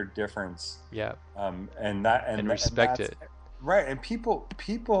accept their difference. Yeah, And that and and respect that's it. right. And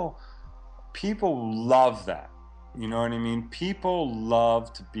people love that. You know what I mean? People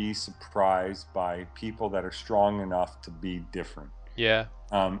love to be surprised by people that are strong enough to be different. Yeah.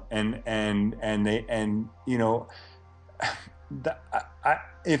 And they and you know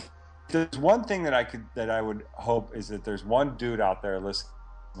if there's one thing that I would hope is that there's one dude out there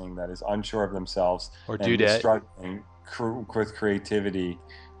listening that is unsure of themselves Or and is dudette. struggling with creativity.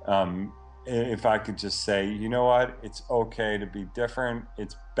 If I could just say, you know what, it's okay to be different.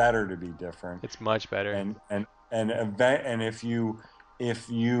 It's better to be different. It's much better. And if you if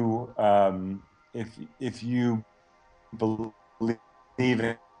you believe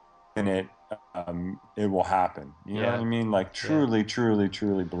in it, it will happen. You know what Yeah. I mean? Like Yeah. truly, truly,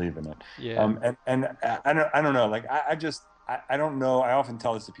 truly believe in it. Yeah. And I don't know. Like I don't know. I often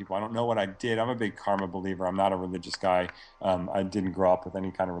tell this to people. I don't know what I did. I'm a big karma believer. I'm not a religious guy. I didn't grow up with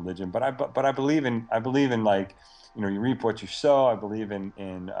any kind of religion, but I believe in like, you know, you reap what you sow. I believe in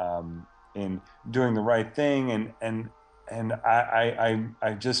doing the right thing, and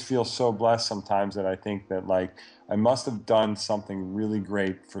I just feel so blessed sometimes that I think that like I must have done something really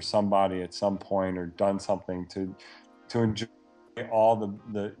great for somebody at some point, or done something to enjoy all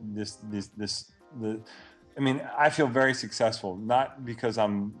the this the I mean, I feel very successful, not because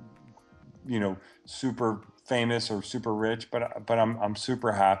I'm, you know, super famous or super rich, but I'm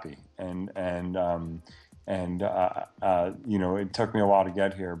super happy, and you know, it took me a while to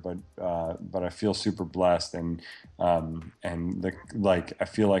get here, but I feel super blessed, and like I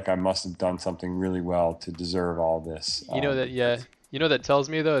feel like I must have done something really well to deserve all this. You know that, yeah. You know that tells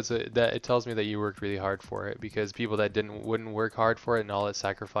me though, that it tells me that you worked really hard for it because people that didn't wouldn't work hard for it and all that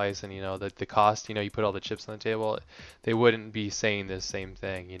sacrifice and you know the cost, you know, you put all the chips on the table, they wouldn't be saying the same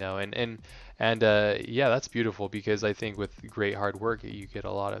thing, you know. And yeah, that's beautiful because I think with great hard work you get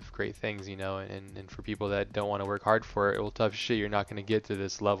a lot of great things, you know. And for people that don't want to work hard for it, well, tough shit, you're not going to get to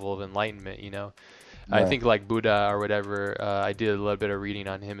this level of enlightenment, you know. I Right. think like Buddha or whatever, I did a little bit of reading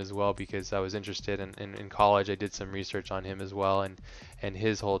on him as well because I was interested in college. I did some research on him as well and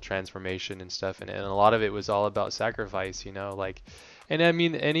his whole transformation and stuff. And a lot of it was all about sacrifice, you know, like, and I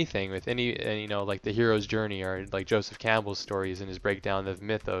mean anything with you know, like the hero's journey or like Joseph Campbell's stories and his breakdown of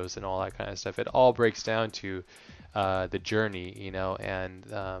mythos and all that kind of stuff. It all breaks down to the journey, you know, and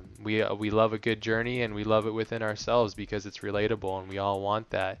we love a good journey and we love it within ourselves because it's relatable and we all want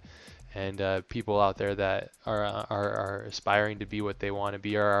that and people out there that are aspiring to be what they want to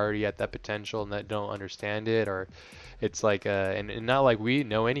be are already at that potential and that don't understand it, or it's like and not like we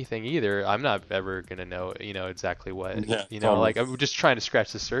know anything either. I'm not ever gonna know, exactly what, Yeah, totally. like I'm just trying to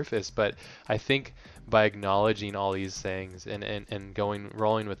scratch the surface. But I think by acknowledging all these things and going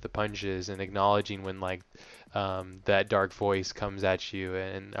rolling with the punches and acknowledging when like that dark voice comes at you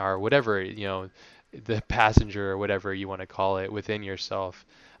and or whatever, the passenger or whatever you want to call it within yourself,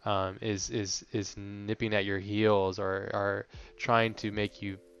 is nipping at your heels or trying to make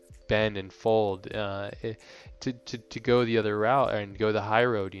you bend and fold, to go the other route and go the high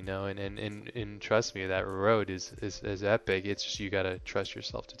road, and trust me, that road is epic. It's just you gotta trust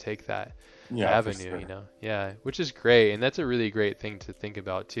yourself to take that Yeah, for avenue, sure. Yeah, which is great, and that's a really great thing to think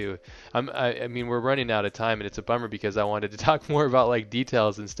about too. I mean, we're running out of time, and it's a bummer because I wanted to talk more about like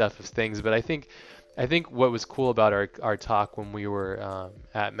details and stuff of things, but I think what was cool about our talk when we were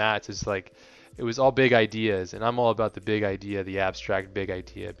at Matt's is like it was all big ideas, and I'm all about the big idea, the abstract big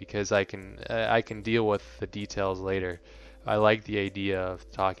idea, because I can deal with the details later. I like the idea of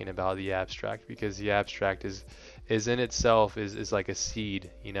talking about the abstract because the abstract is in itself is like a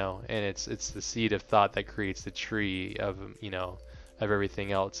seed, and it's the seed of thought that creates the tree of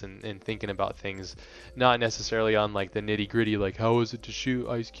everything else, and thinking about things not necessarily on like the nitty gritty, like how was it to shoot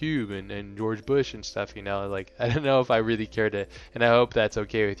Ice Cube and George Bush and stuff, like I don't know if I really care to, and I hope that's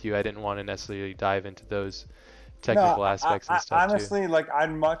okay with you. I didn't want to necessarily dive into those No, technical aspects and stuff too. honestly, like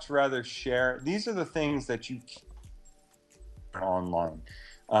I'd much rather share. These are the things that you can't online.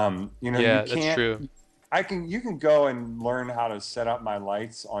 You Yeah, that's can't. true. You can go and learn how to set up my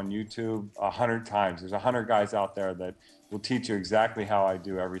lights on YouTube 100 times. There's 100 guys out there that will teach you exactly how I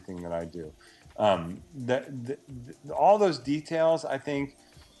do everything that I do. All those details, I think,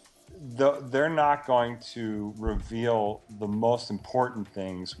 they're not going to reveal the most important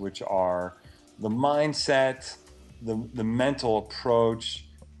things, which are the mindset, the mental approach,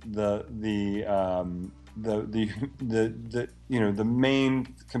 the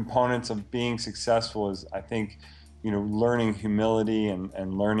main components of being successful is, I think, learning humility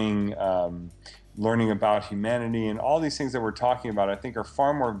and learning about humanity, and all these things that we're talking about, I think are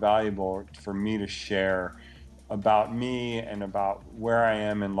far more valuable for me to share about me and about where I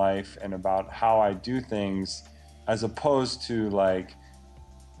am in life and about how I do things, as opposed to like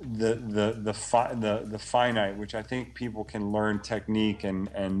the finite, which I think people can learn technique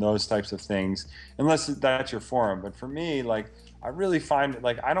and those types of things, unless that's your forum. But for me, like I really find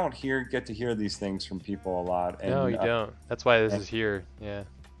like I don't get to hear these things from people a lot, No, and you don't. That's why this and is here. Yeah.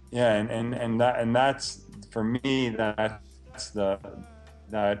 yeah, and that's for me, that's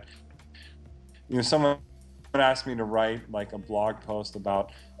that someone asked me to write like a blog post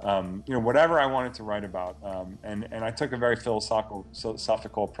about whatever I wanted to write about, and I took a very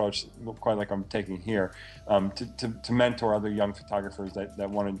philosophical approach, quite like I'm taking here, to mentor other young photographers that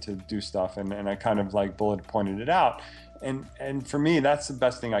wanted to do stuff, and I kind of like bullet pointed it out, and for me that's the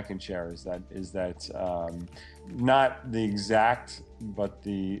best thing I can share, is that not the exact, but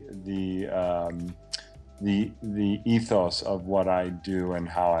the ethos of what I do and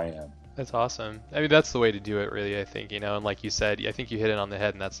how I am. That's awesome. I mean, that's the way to do it, really, I think, and like you said, I think you hit it on the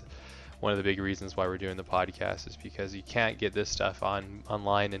head, and that's one of the big reasons why we're doing the podcast, is because you can't get this stuff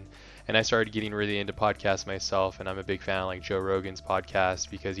online, and I started getting really into podcasts myself, and I'm a big fan of like Joe Rogan's podcast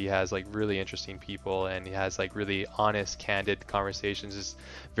because he has like really interesting people, and he has like really honest, candid conversations. It's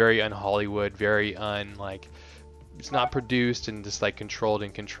very un-Hollywood, very like it's not produced and just like controlled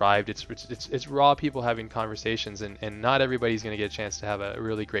and contrived. It's raw people having conversations, and not everybody's going to get a chance to have a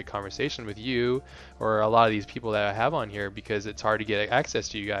really great conversation with you or a lot of these people that I have on here, because it's hard to get access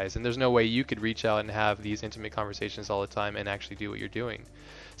to you guys, and there's no way you could reach out and have these intimate conversations all the time and actually do what you're doing.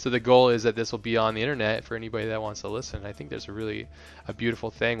 So the goal is that this will be on the internet for anybody that wants to listen. I think there's a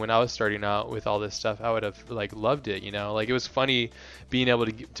beautiful thing. When I was starting out with all this stuff, I would have like loved it, like it was funny being able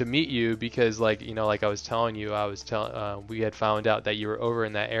to meet you, because like like I was telling you, we had found out that you were over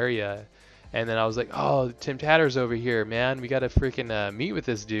in that area, and then I was like, oh, Tim Tatter's over here, man, we got to freaking meet with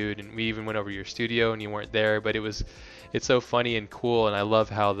this dude, and we even went over to your studio and you weren't there, but it's so funny and cool, and I love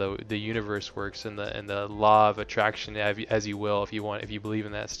how the universe works, and the law of attraction, as you will, if you believe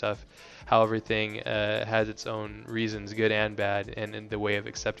in that stuff, how everything has its own reasons, good and bad, and the way of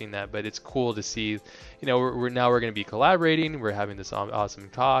accepting that. But it's cool to see, we're going to be collaborating, we're having this awesome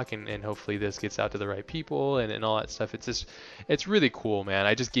talk, and hopefully this gets out to the right people, and all that stuff. It's really cool, man.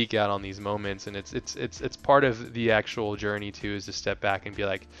 I just geek out on these moments, and it's part of the actual journey too, is to step back and be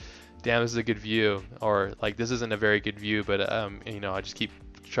like, damn, this is a good view, or like this isn't a very good view, but I just keep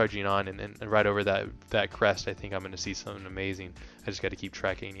trudging on, and right over that crest, I think I'm going to see something amazing. I just got to keep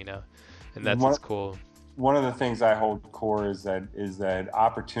trekking, and that's one what's cool. one of the things I hold core is that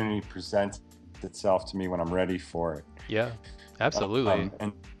opportunity presents itself to me when I'm ready for it. Yeah, absolutely.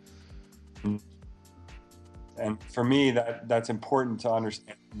 And for me, that's important to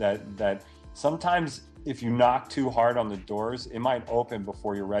understand that sometimes if you knock too hard on the doors, it might open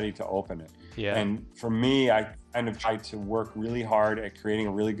before you're ready to open it. Yeah. And for me, I kind of try to work really hard at creating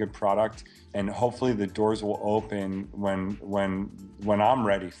a really good product, and hopefully the doors will open when I'm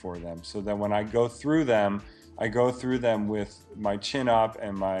ready for them. So that when I go through them, with my chin up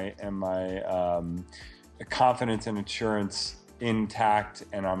and my confidence and assurance intact,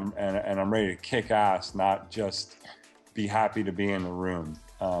 and I'm ready to kick ass, not just be happy to be in the room.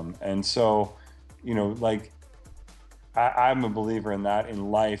 And so, like, I'm a believer in that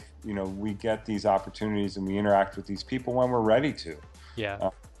in life. We get these opportunities and we interact with these people when we're ready to. Yeah.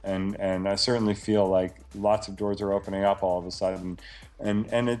 And I certainly feel like lots of doors are opening up all of a sudden,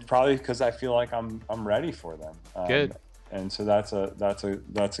 and it's probably because I feel like I'm ready for them. Good. And so that's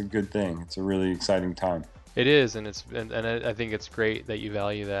a good thing. It's a really exciting time. It is, and I think it's great that you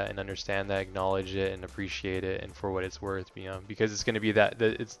value that and understand that, acknowledge it, and appreciate it, and for what it's worth, because it's going to be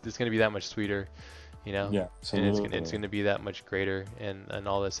it's going to be that much sweeter, Yeah, and it's going to be that much greater, and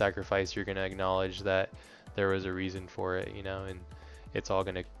all the sacrifice, you're going to acknowledge that there was a reason for it, and it's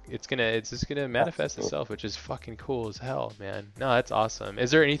just gonna manifest itself, which is fucking cool as hell, man. No, that's awesome. Is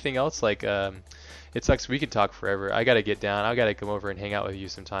there anything else, like, it sucks, we could talk forever. I gotta get down. I gotta come over and hang out with you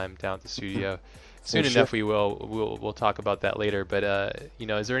sometime down at the studio. Soon enough, we'll talk about that later. But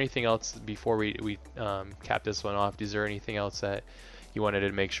is there anything else before we cap this one off? Is there anything else that you wanted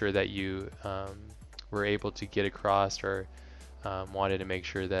to make sure that you were able to get across, or wanted to make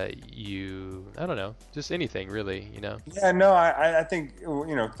sure that I don't know, just anything really, Yeah, no, I think,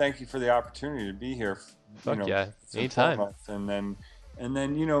 thank you for the opportunity to be here. Fuck yeah, anytime. And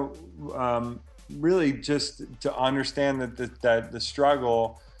then really just to understand that the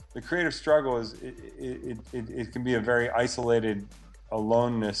struggle, the creative struggle, is it can be a very isolated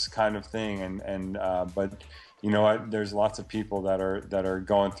aloneness kind of thing, but there's lots of people that are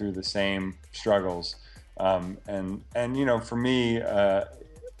going through the same struggles. And for me,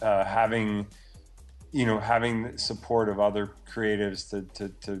 having the support of other creatives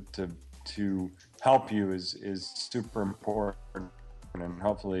to help you is super important, and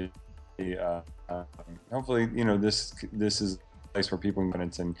hopefully this is a place where people can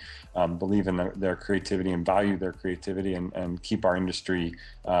confidence and believe in their creativity and value their creativity, and keep our industry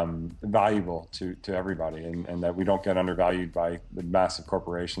valuable to everybody, and that we don't get undervalued by the massive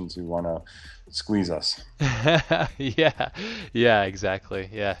corporations who want to squeeze us. Yeah, exactly.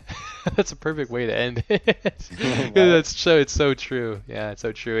 Yeah. That's a perfect way to end it. It's so true. Yeah, it's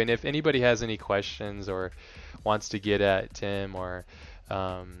so true. And if anybody has any questions or wants to get at Tim, or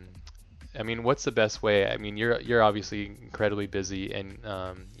what's the best way? You're obviously incredibly busy, and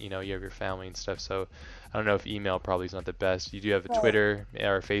you have your family and stuff, so I don't know if email probably is not the best. You do have a Twitter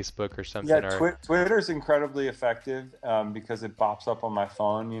or Facebook or something? Yeah, Twitter's incredibly effective, because it pops up on my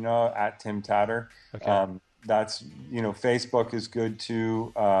phone, at Tim Tatter. Okay. That's, Facebook is good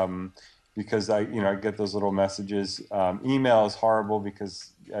too, because I get those little messages. Email is horrible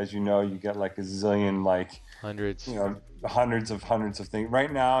because, as you get like a zillion, hundreds of things.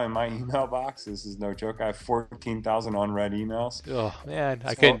 Right now in my email box, this is no joke, I have 14,000 unread emails. Oh man,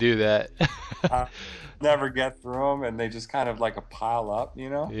 I couldn't do that. I never get through them, and they just kind of like a pile up,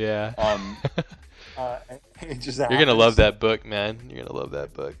 Yeah. It just You're gonna love that book, man. You're gonna love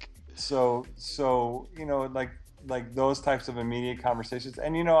that book. So like those types of immediate conversations,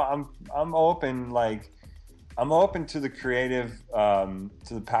 and I'm open, I'm open to the creative, to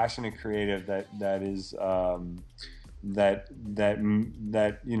the passionate creative that is that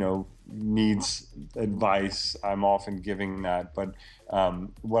needs advice. I'm often giving that, but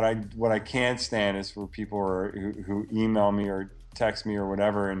what I can't stand is for people who email me or text me or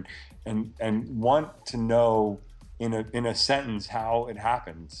whatever, and want to know in a sentence how it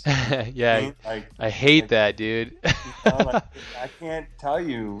happens. Yeah, I hate that, dude. I can't tell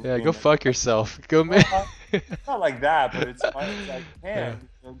you. Yeah, go fuck yourself. Go, man. Not like that, but it's like, man,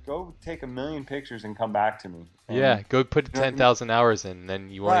 go take 1 million pictures and come back to me. Yeah, go put 10,000 hours in, and then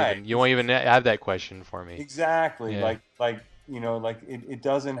you won't even have that question for me. Exactly. Yeah. It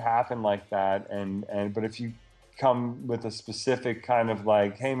doesn't happen like that, but if you come with a specific kind of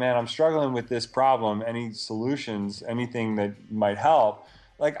like, hey man, I'm struggling with this problem, any solutions, anything that might help,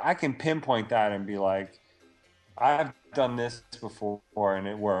 I can pinpoint that and be like, I've done this before and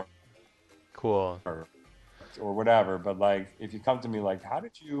it worked. Cool. worked or whatever, but like if you come to me like, how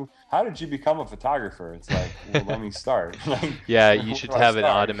did you become a photographer? It's like, well, let me start. Like, Yeah, where you should do I have an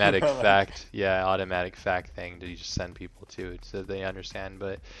start? automatic Like, fact, yeah, automatic fact thing that you just send people to so they understand.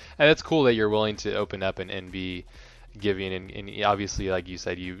 But and it's cool that you're willing to open up and be giving and obviously like you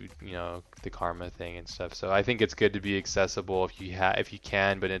said you know the karma thing and stuff. So I think it's good to be accessible if you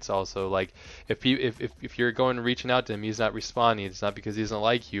can, but it's also like if you're going reaching out to him, he's not responding. It's not because he doesn't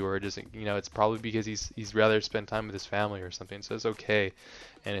like you or doesn't, you know, it's probably because he's rather spend time with his family or something. So it's okay.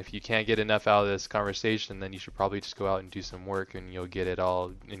 And if you can't get enough out of this conversation, then you should probably just go out and do some work, and you'll get it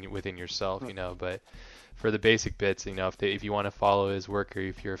all within yourself, you know. But for the basic bits, you know, if you want to follow his work or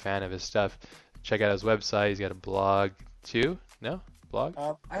if you're a fan of his stuff, check out his website. He's got a blog too. No blog?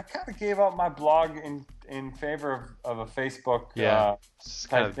 I kind of gave up my blog in favor of a Facebook Yeah, it's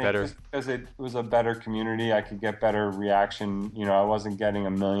kind type of thing, better. just because it was a better community. I could get better reaction. You know, I wasn't getting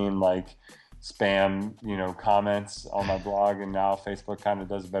a million like spam, you know, comments on my blog, and now Facebook kind of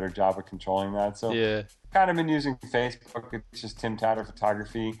does a better job of controlling that. So Yeah. kind of been using Facebook. It's just Tim Tatter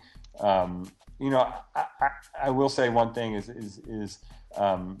Photography. You know, I will say one thing is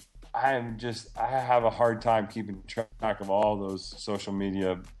I have a hard time keeping track of all those social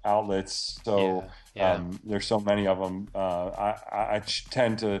media outlets. So Yeah. there's so many of them. I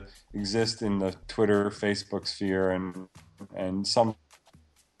tend to exist in the Twitter, Facebook sphere, and sometimes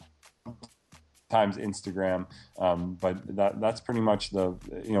Instagram. But that's pretty much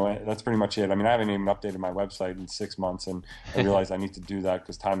that's pretty much it. I mean, I haven't even updated my website in 6 months, and I realize I need to do that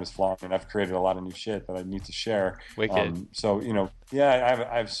because time is flying, and I've created a lot of new shit that I need to share. Wicked. So, you know, yeah,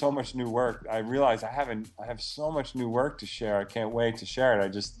 I have so much new work. I realize I have so much new work to share. I can't wait to share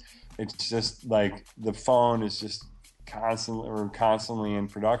it. It's just like the phone is just constantly in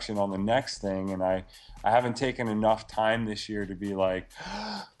production on the next thing, and I haven't taken enough time this year to be like,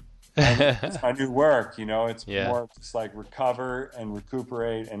 it's my new work, you know. It's more just like recover and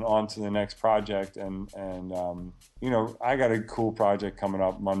recuperate and on to the next project. And you know, I got a cool project coming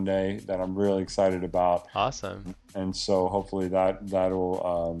up Monday that I'm really excited about. Awesome. And so hopefully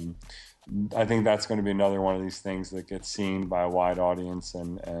that'll I think that's going to be another one of these things that gets seen by a wide audience,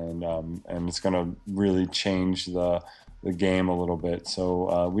 and it's going to really change the game a little bit.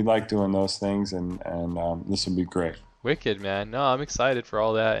 So we like doing those things, and this will be great. Wicked, man. No, I'm excited for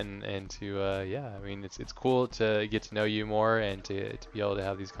all that and to yeah, I mean it's cool to get to know you more and to be able to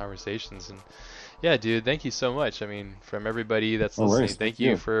have these conversations. And yeah, dude, thank you so much. I mean, from everybody that's listening, thank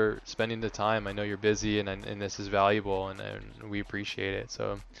you for spending the time. I know you're busy, and this is valuable, and we appreciate it.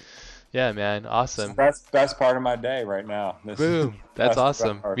 So yeah, man, awesome. Best part of my day right now. Boom. That's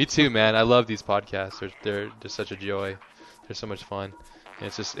awesome. Me too, man. I love these podcasts. They're such a joy. They're so much fun. And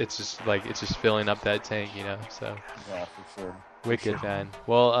it's just filling up that tank, you know. So yeah, for sure. Wicked, man.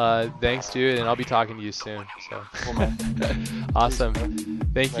 Well, thanks, dude, and I'll be talking to you soon. So cool, man. Awesome.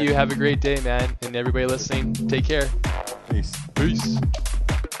 Thank you. Have a great day, man. And everybody listening, take care. Peace. Peace.